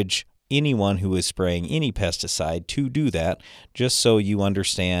encourage anyone who is spraying any pesticide to do that, just so you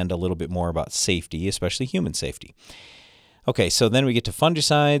understand a little bit more about safety, especially human safety. Okay, so then we get to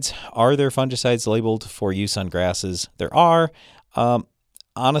fungicides. Are there fungicides labeled for use on grasses? There are.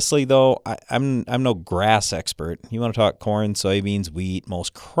 Honestly, though, I'm no grass expert. You want to talk corn, soybeans, wheat,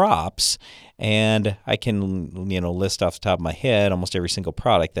 most crops, and I can list off the top of my head almost every single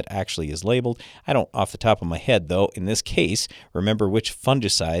product that actually is labeled. I don't off the top of my head, though. In this case, remember which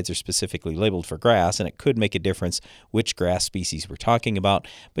fungicides are specifically labeled for grass, and it could make a difference which grass species we're talking about.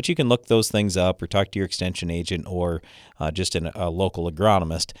 But you can look those things up or talk to your extension agent or just a local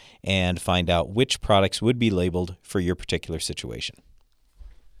agronomist and find out which products would be labeled for your particular situation.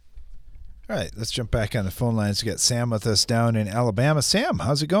 All right, let's jump back on the phone lines. We got Sam with us down in Alabama. Sam,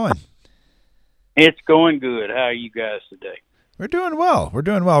 how's it going? It's going good. How are you guys today? We're doing well.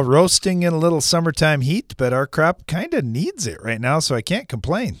 Roasting in a little summertime heat, but our crop kind of needs it right now, so I can't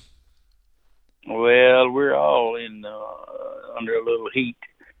complain. Well, we're all in under a little heat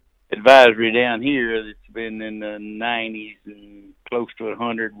advisory down here. It's been in the 90s and close to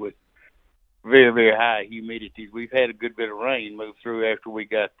 100 with very, very high humidity. We've had a good bit of rain move through after we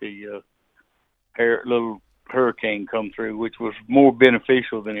got the little hurricane come through, which was more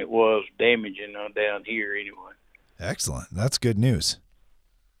beneficial than it was damaging down here anyway. Excellent. That's good news.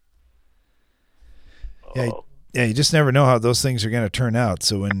 Yeah, you just never know how those things are going to turn out.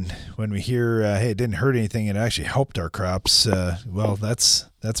 So when we hear, hey, it didn't hurt anything, it actually helped our crops, well, that's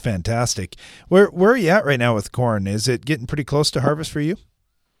fantastic. Where are you at right now with corn? Is it getting pretty close to harvest for you?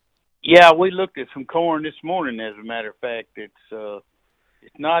 Yeah, we looked at some corn this morning, as a matter of fact.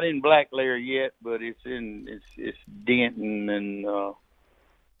 It's not in black layer yet, but it's denting, and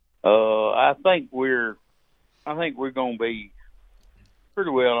I think we're going to be pretty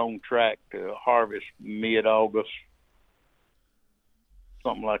well on track to harvest mid-August,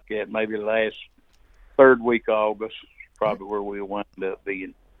 something like that. Maybe the last third week of August, probably where we'll wind up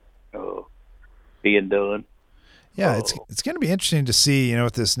being done. Yeah, it's going to be interesting to see,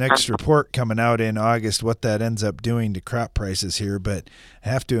 with this next report coming out in August, what that ends up doing to crop prices here. But I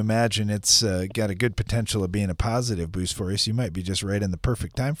have to imagine it's got a good potential of being a positive boost for you. So you might be just right in the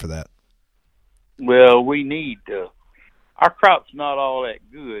perfect time for that. Well, we need our crop's not all that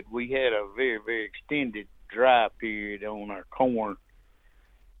good. We had a very, very extended dry period on our corn.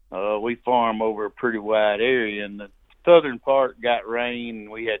 We farm over a pretty wide area, and the southern part got rain, and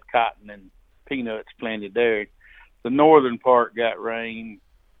we had cotton and peanuts planted there. The northern part got rain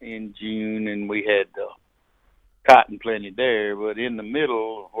in June, and we had cotton planted there. But in the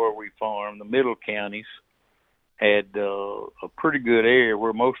middle where we farm, the middle counties had a pretty good area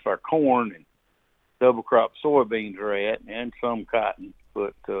where most of our corn and double crop soybeans are at, and some cotton.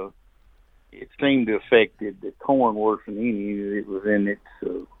 But it seemed to affect the corn worse than any. It was in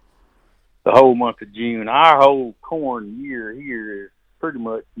the whole month of June. Our whole corn year here is pretty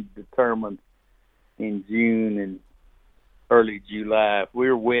much determined in June and early July. If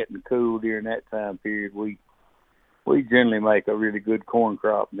we're wet and cool during that time period, we generally make a really good corn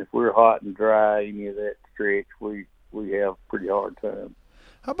crop. And if we're hot and dry any of that stretch, we have a pretty hard time.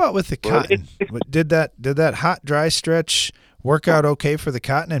 How about with the cotton? Did that hot dry stretch work out okay for the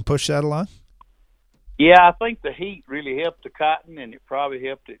cotton and push that along? Yeah, I think the heat really helped the cotton, and it probably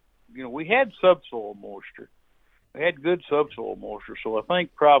helped it. We had subsoil moisture. We had good subsoil moisture, so I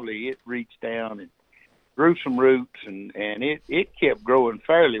think probably it reached down and grew some roots, and it kept growing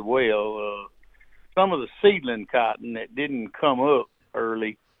fairly well. Some of the seedling cotton that didn't come up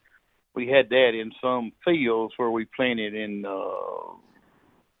early, we had that in some fields where we planted in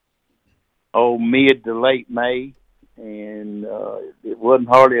mid to late May, and it wasn't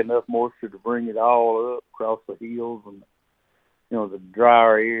hardly enough moisture to bring it all up across the hills and the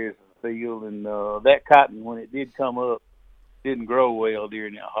drier areas of the field. And that cotton, when it did come up, didn't grow well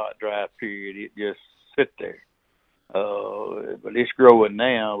during that hot dry period. It just sit there. But it's growing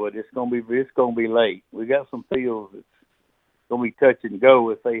now, but it's gonna be late. We got some fields that's gonna be touch and go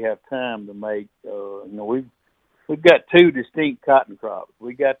if they have time to make. We've got two distinct cotton crops.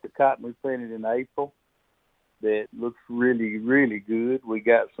 We got the cotton we planted in April that looks really, really good. We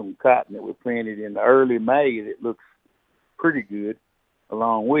got some cotton that we planted in early May that looks pretty good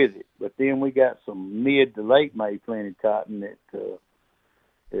along with it. But then we got some mid to late May planted cotton that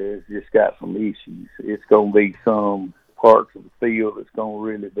has just got some issues. It's going to be some parts of the field that's going to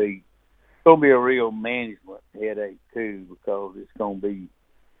really be, it's going to be a real management headache too, because it's going to be,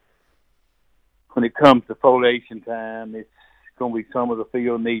 when it comes to foliation time, it's going to be some of the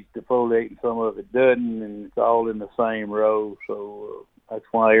field needs to foliate and some of it doesn't, and it's all in the same row. So that's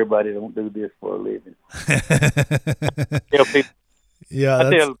why everybody don't do this for a living. Tell people, yeah, I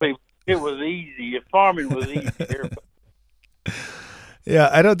tell people it was easy. If farming was easy, everybody.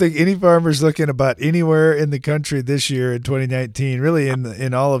 Yeah, I don't think any farmer's looking about anywhere in the country this year in 2019, really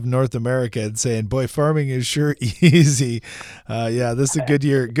in all of North America, and saying, boy, farming is sure easy. Yeah, this is a good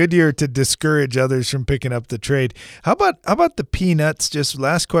year to discourage others from picking up the trade. How about the peanuts? Just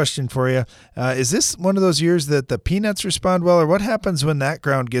last question for you. Is this one of those years that the peanuts respond well, or what happens when that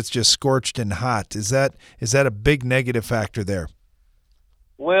ground gets just scorched and hot? Is that a big negative factor there?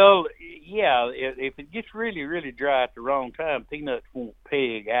 Well, yeah, if it gets really, really dry at the wrong time, peanuts won't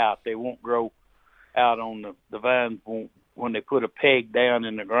peg out. They won't grow out on the vines when they put a peg down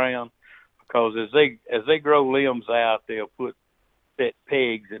in the ground, because as they grow limbs out, they'll put set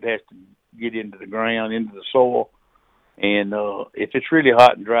pegs that has to get into the ground, into the soil. And if it's really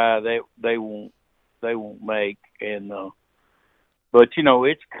hot and dry, they won't make. And but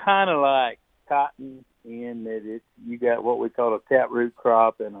it's kind of like cotton in that you got what we call a taproot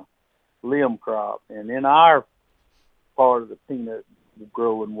crop and a limb crop. And in our part of the peanut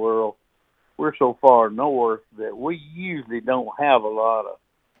growing world, we're so far north that we usually don't have a lot of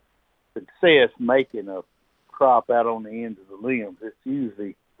success making a crop out on the ends of the limbs. It's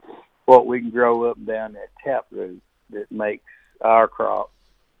usually what we can grow up and down that taproot that makes our crop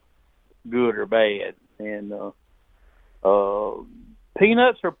good or bad. And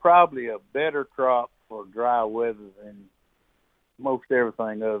peanuts are probably a better crop for dry weather than most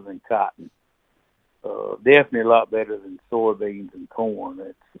everything other than cotton. Definitely a lot better than soybeans and corn.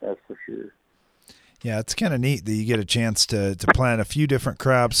 That's for sure. Yeah, it's kind of neat that you get a chance to plant a few different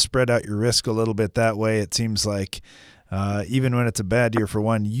crops, spread out your risk a little bit that way. It seems like even when it's a bad year for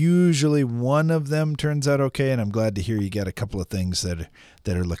one, usually one of them turns out okay, and I'm glad to hear you got a couple of things that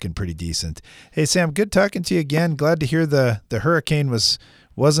are looking pretty decent. Hey, Sam, good talking to you again. Glad to hear the hurricane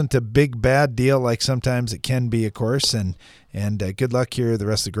wasn't a big bad deal like sometimes it can be, of course, and good luck here the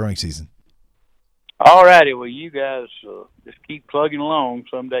rest of the growing season. All righty. Well, you guys just keep plugging along.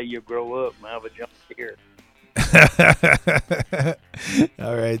 Someday you'll grow up and have a jump here.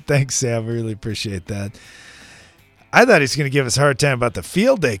 All right. Thanks, Sam. I really appreciate that. I thought he's going to give us a hard time about the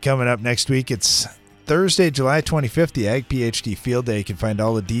field day coming up next week. It's Thursday, July 25th, the Ag PhD Field Day. You can find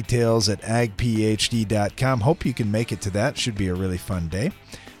all the details at agphd.com. Hope you can make it to that. Should be a really fun day.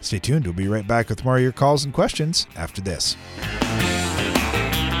 Stay tuned. We'll be right back with more of your calls and questions after this.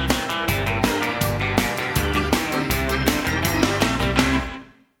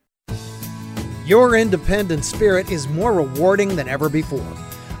 Your independent spirit is more rewarding than ever before.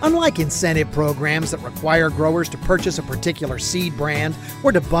 Unlike incentive programs that require growers to purchase a particular seed brand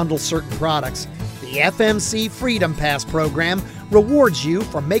or to bundle certain products, the FMC Freedom Pass program rewards you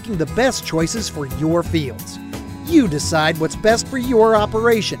for making the best choices for your fields. You decide what's best for your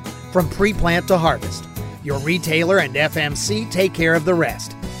operation, from pre-plant to harvest. Your retailer and FMC take care of the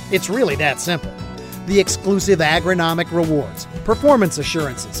rest. It's really that simple. The exclusive agronomic rewards, performance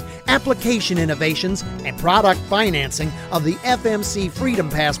assurances, application innovations, and product financing of the FMC Freedom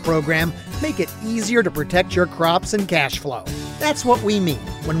Pass program make it easier to protect your crops and cash flow. That's what we mean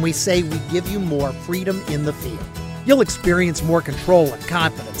when we say we give you more freedom in the field. You'll experience more control and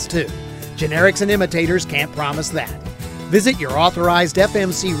confidence, too. Generics and imitators can't promise that. Visit your authorized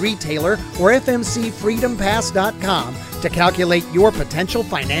FMC retailer or FMCFreedomPass.com to calculate your potential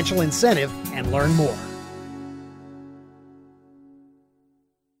financial incentive and learn more.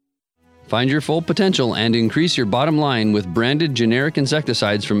 Find your full potential and increase your bottom line with branded generic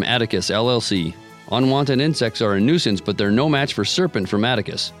insecticides from Atticus LLC. Unwanted insects are a nuisance, but they're no match for Serpent from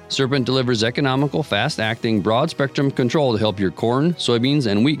Atticus. Serpent delivers economical, fast-acting, broad-spectrum control to help your corn, soybeans,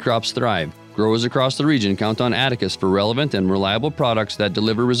 and wheat crops thrive. Growers across the region count on Atticus for relevant and reliable products that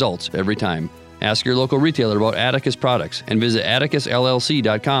deliver results every time. Ask your local retailer about Atticus products and visit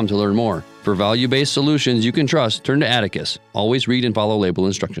atticusllc.com to learn more. For value-based solutions you can trust, turn to Atticus. Always read and follow label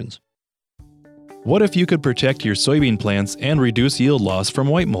instructions. What if you could protect your soybean plants and reduce yield loss from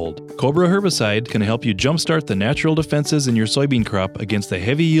white mold? Cobra herbicide can help you jumpstart the natural defenses in your soybean crop against the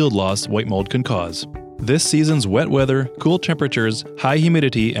heavy yield loss white mold can cause. This season's wet weather, cool temperatures, high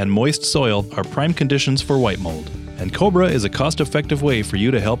humidity, and moist soil are prime conditions for white mold. And Cobra is a cost-effective way for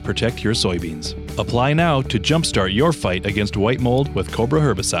you to help protect your soybeans. Apply now to jumpstart your fight against white mold with Cobra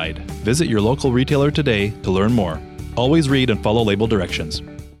herbicide. Visit your local retailer today to learn more. Always read and follow label directions.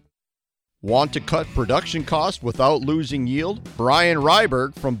 Want to cut production costs without losing yield? Brian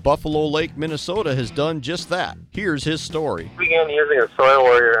Ryberg from Buffalo Lake, Minnesota has done just that. Here's his story. We began using a Soil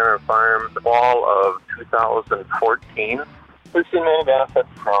Warrior on our farm the fall of 2014. We've seen many benefits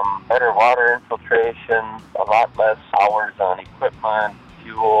from better water infiltration, a lot less hours on equipment,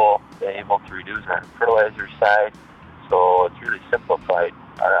 fuel, been able to reduce our fertilizer side. So it's really simplified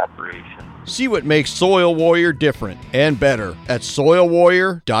our operation. See what makes Soil Warrior different and better at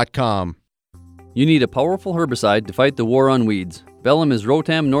soilwarrior.com. You need a powerful herbicide to fight the war on weeds. Bellum is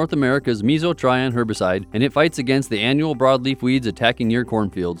Rotam North America's mesotrione herbicide, and it fights against the annual broadleaf weeds attacking your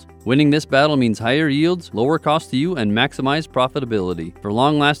cornfields. Winning this battle means higher yields, lower cost to you, and maximized profitability. For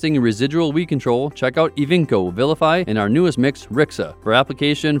long-lasting and residual weed control, check out Evinco, Vilify, and our newest mix, Rixa. For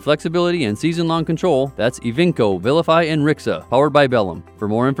application, flexibility, and season-long control, that's Evinco, Vilify, and Rixa, powered by Bellum. For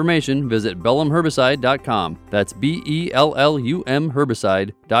more information, visit bellumherbicide.com. That's BELLUM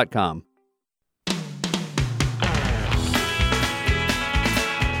herbicide.com.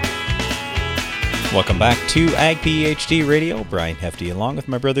 Welcome back to Ag PhD Radio. Brian Hefty along with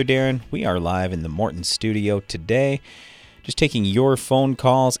my brother Darren. We are live in the Morton studio today. Just taking your phone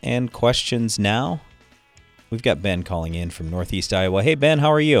calls and questions now. We've got Ben calling in from Northeast Iowa. Hey, Ben,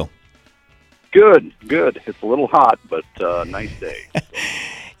 how are you? Good. It's a little hot, but nice day.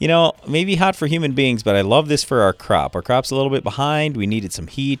 You know, maybe hot for human beings, but I love this for our crop. Our crop's a little bit behind. We needed some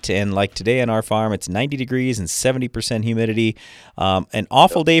heat, and like today on our farm, it's 90 degrees and 70% humidity. An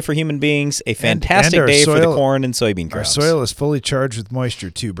awful day for human beings, a fantastic day for the corn and soybean crops. Our soil is fully charged with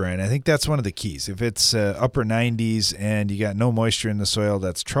moisture too, Brian. I think that's one of the keys. If it's upper 90s and you got no moisture in the soil,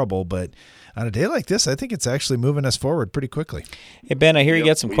 that's trouble, but on a day like this, I think it's actually moving us forward pretty quickly. Hey, Ben, I hear you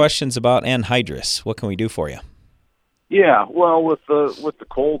got some questions about anhydrous. What can we do for you? Yeah, well, with the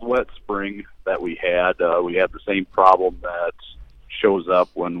cold, wet spring that we had the same problem that shows up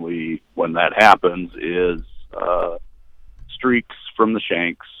when that happens is streaks from the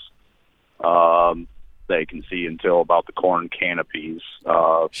shanks. They can see until about the corn canopies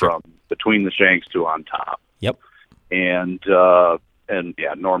from between the shanks to on top. Yep. And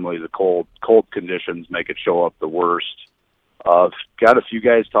yeah, normally the cold conditions make it show up the worst. Got a few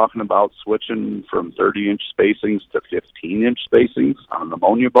guys talking about switching from 30-inch spacings to 15-inch spacings on the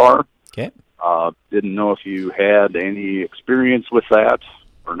ammonia bar. Okay. Didn't know if you had any experience with that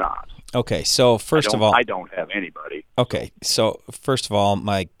or not. Okay, so first of all, I don't have anybody. Okay, so first of all,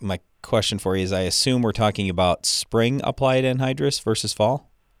 my question for you is, I assume we're talking about spring applied anhydrous versus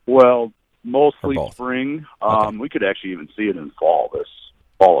fall? Well, mostly spring. Okay. We could actually even see it in fall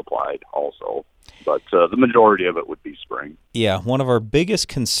applied also. But the majority of it would be spring. Yeah, one of our biggest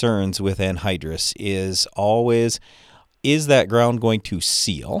concerns with anhydrous is always, is that ground going to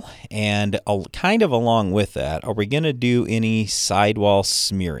seal? And kind of along with that, are we going to do any sidewall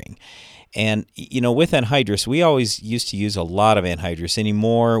smearing? And, you know, with anhydrous, we always used to use a lot of anhydrous.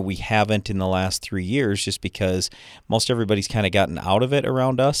 Anymore, we haven't in the last 3 years, just because most everybody's kind of gotten out of it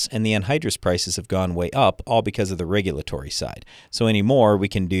around us, and the anhydrous prices have gone way up, all because of the regulatory side. So anymore, we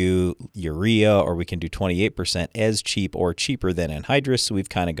can do urea or we can do 28% as cheap or cheaper than anhydrous, so we've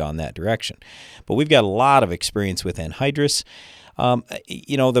kind of gone that direction. But we've got a lot of experience with anhydrous.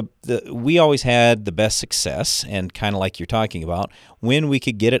 You know, we always had the best success, and kind of like you're talking about, when we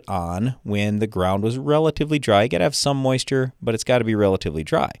could get it on when the ground was relatively dry. You got to have some moisture, but it's got to be relatively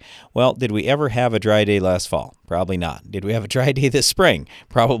dry. Well, did we ever have a dry day last fall? Probably not. Did we have a dry day this spring?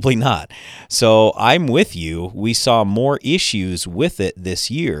 Probably not. So I'm with you. We saw more issues with it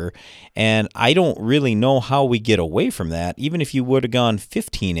this year, and I don't really know how we get away from that. Even if you would have gone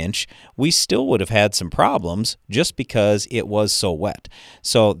 15-inch, we still would have had some problems just because it was so wet.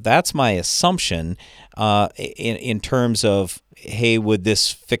 So that's my assumption in terms of, hey, would this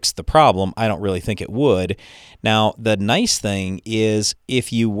fix the problem? I don't really think it would. Now, the nice thing is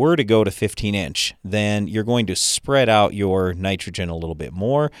if you were to go to 15-inch, then you're going to spread out your nitrogen a little bit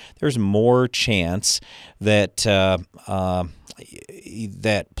more. There's more chance that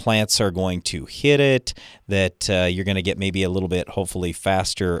that plants are going to hit it, that you're going to get maybe a little bit, hopefully,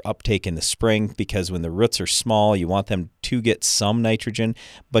 faster uptake in the spring, because when the roots are small, you want them to get some nitrogen,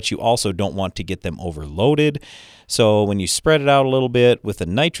 but you also don't want to get them overloaded. So when you spread it out a little bit with the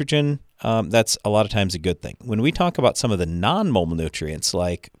nitrogen, that's a lot of times a good thing. When we talk about some of the non-mobile nutrients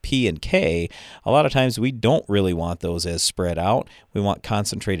like P and K, a lot of times we don't really want those as spread out. We want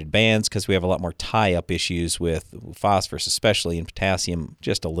concentrated bands because we have a lot more tie-up issues with phosphorus, especially, and potassium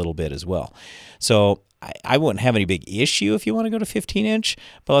just a little bit as well. So I wouldn't have any big issue if you want to go to 15-inch,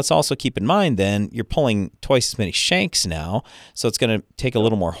 but let's also keep in mind then you're pulling twice as many shanks now, so it's going to take a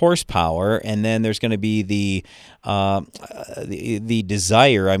little more horsepower, and then there's going to be the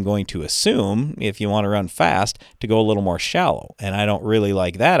desire, I'm going to assume, if you want to run fast, to go a little more shallow, and I don't really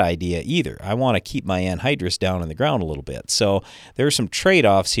like that idea either. I want to keep my anhydrous down in the ground a little bit, so there are some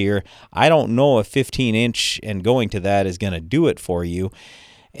trade-offs here. I don't know if 15-inch and going to that is going to do it for you,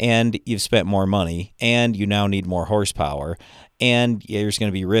 and you've spent more money, and you now need more horsepower. and there's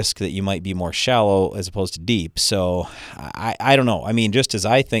going to be risk that you might be more shallow as opposed to deep. So I don't know. I mean, just as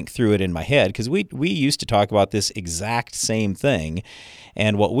I think through it in my head, because we used to talk about this exact same thing,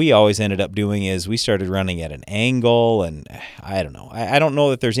 and what we always ended up doing is we started running at an angle, and I don't know. I don't know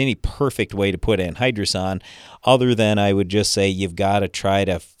that there's any perfect way to put anhydrous on, other than I would just say you've got to try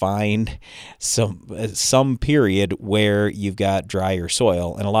to find some period where you've got drier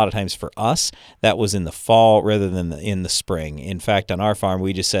soil. And a lot of times for us, that was in the fall rather than in the spring. In fact, on our farm,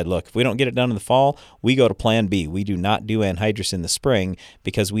 we just said, look, if we don't get it done in the fall, we go to plan B. We do not do anhydrous in the spring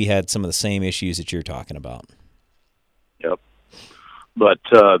because we had some of the same issues that you're talking about. Yep. But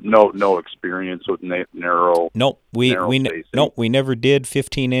no experience with narrow. Nope, we never did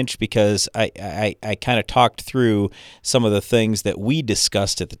 15-inch because I kind of talked through some of the things that we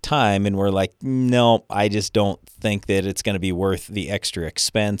discussed at the time, and we're like, no, I just don't think that it's going to be worth the extra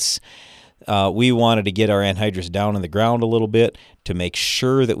expense. We wanted to get our anhydrous down in the ground a little bit to make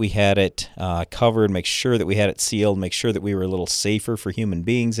sure that we had it covered, make sure that we had it sealed, make sure that we were a little safer for human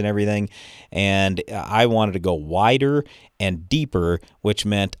beings and everything. And I wanted to go wider and deeper, which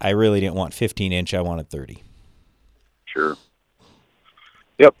meant I really didn't want 15-inch. I wanted 30. Sure.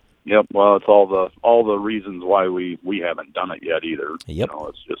 Yep. Well, it's all the reasons why we haven't done it yet either. Yep. You know,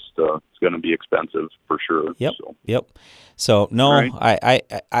 it's just it's going to be expensive for sure. Yep. So no, right.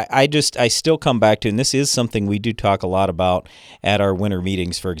 I still come back to, and this is something we do talk a lot about at our winter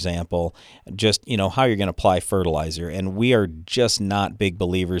meetings, for example, just, how you're going to apply fertilizer. And we are just not big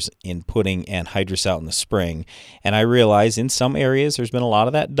believers in putting anhydrous out in the spring. And I realize in some areas there's been a lot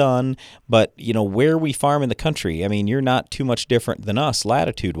of that done, but where we farm in the country, I mean, you're not too much different than us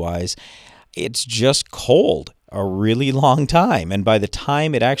latitude-wise. It's just cold a really long time. And by the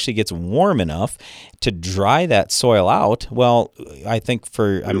time it actually gets warm enough to dry that soil out, well, I think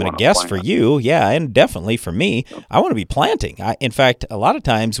I'm going to guess for you, and definitely for me, I want to be planting. In fact, a lot of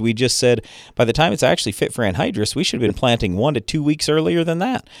times we just said by the time it's actually fit for anhydrous, we should have been planting 1 to 2 weeks earlier than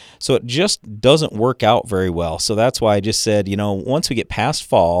that. So it just doesn't work out very well. So that's why I just said, once we get past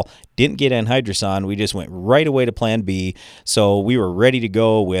fall, didn't get anhydrous on, we just went right away to plan B. So we were ready to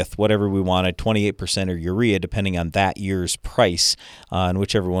go with whatever we wanted, 28% or urea, depending on that year's price, and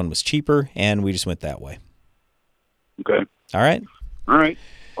whichever one was cheaper, and we just went that way. Okay. All right.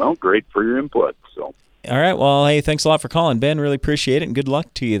 Well, great for your input. So. All right. Well, hey, thanks a lot for calling, Ben. Really appreciate it, and good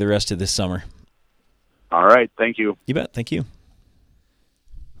luck to you the rest of this summer. All right. Thank you. You bet. Thank you.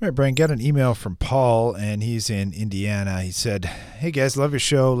 All right, Brian, got an email from Paul, and he's in Indiana. He said, hey, guys, love your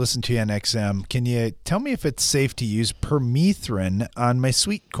show. Listen to you on XM. Can you tell me if it's safe to use permethrin on my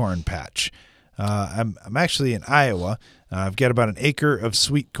sweet corn patch? I'm actually in Iowa. I've got about an acre of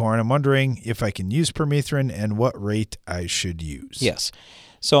sweet corn. I'm wondering if I can use permethrin and what rate I should use. Yes.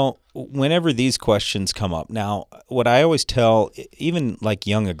 So whenever these questions come up, now what I always tell even like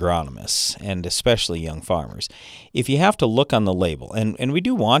young agronomists and especially young farmers, if you have to look on the label, and we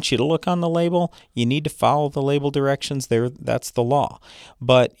do want you to look on the label, you need to follow the label directions there. That's the law.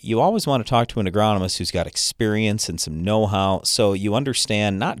 But you always want to talk to an agronomist who's got experience and some know-how so you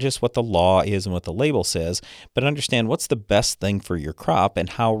understand not just what the law is and what the label says, but understand what's the best thing for your crop and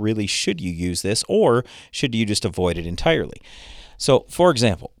how really should you use this, or should you just avoid it entirely. So, for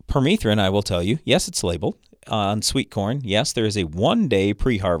example, permethrin, I will tell you, yes, it's labeled on sweet corn. Yes, there is a 1-day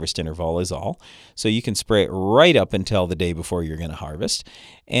pre-harvest interval is all. So you can spray it right up until the day before you're going to harvest.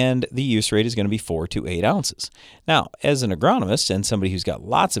 And the use rate is going to be 4 to 8 ounces. Now, as an agronomist and somebody who's got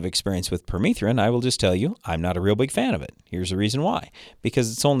lots of experience with permethrin, I will just tell you, I'm not a real big fan of it. Here's the reason why.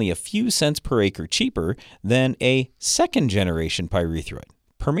 Because it's only a few cents per acre cheaper than a second-generation pyrethroid.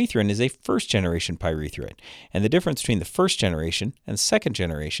 Permethrin is a first-generation pyrethroid, and the difference between the first generation and second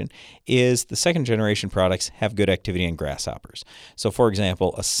generation is the second-generation products have good activity in grasshoppers. So, for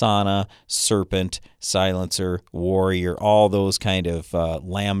example, Asana, Serpent, Silencer, Warrior, all those kind of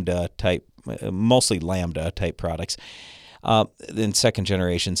mostly Lambda-type products. Then second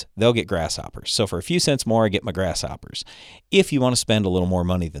generations, they'll get grasshoppers. So for a few cents more, I get my grasshoppers. If you want to spend a little more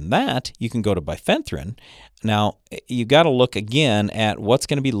money than that, you can go to bifenthrin. Now, you got to look again at what's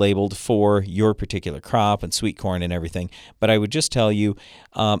going to be labeled for your particular crop and sweet corn and everything. But I would just tell you,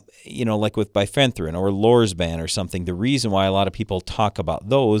 like with bifenthrin or Lorsban or something, the reason why a lot of people talk about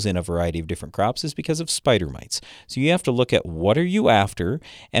those in a variety of different crops is because of spider mites. So you have to look at what are you after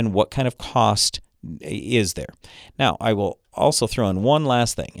and what kind of cost is there. Now, I will also throw in one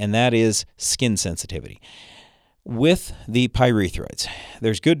last thing, and that is skin sensitivity. With the pyrethroids,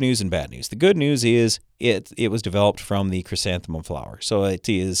 there's good news and bad news. The good news is it was developed from the chrysanthemum flower, so it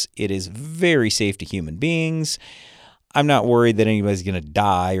is very safe to human beings. I'm not worried that anybody's going to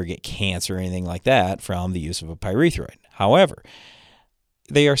die or get cancer or anything like that from the use of a pyrethroid. However,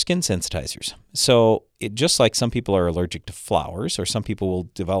 they are skin sensitizers. So just like some people are allergic to flowers, or some people will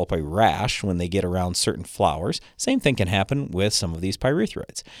develop a rash when they get around certain flowers, same thing can happen with some of these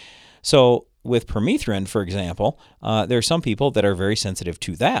pyrethroids. So with permethrin, for example, there are some people that are very sensitive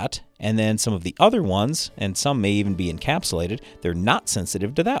to that, and then some of the other ones, and some may even be encapsulated, they're not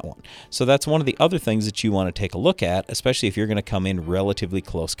sensitive to that one. So that's one of the other things that you want to take a look at, especially if you're going to come in relatively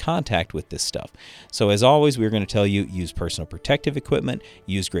close contact with this stuff. So as always, we're going to tell you, use personal protective equipment,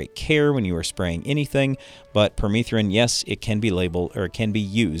 use great care when you are spraying anything, but permethrin, yes, it can be labeled, or it can be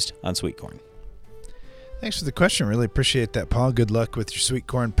used on sweet corn. Thanks for the question. Really appreciate that, Paul. Good luck with your sweet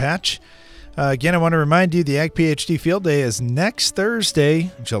corn patch. Again, I want to remind you the Ag PhD Field Day is next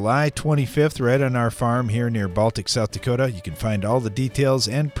Thursday, July 25th, right on our farm here near Baltic, South Dakota. You can find all the details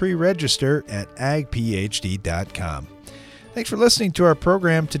and pre-register at agphd.com. Thanks for listening to our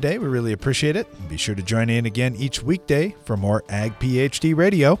program today. We really appreciate it. Be sure to join in again each weekday for more Ag PhD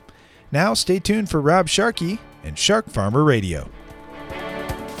Radio. Now, stay tuned for Rob Sharkey and Shark Farmer Radio.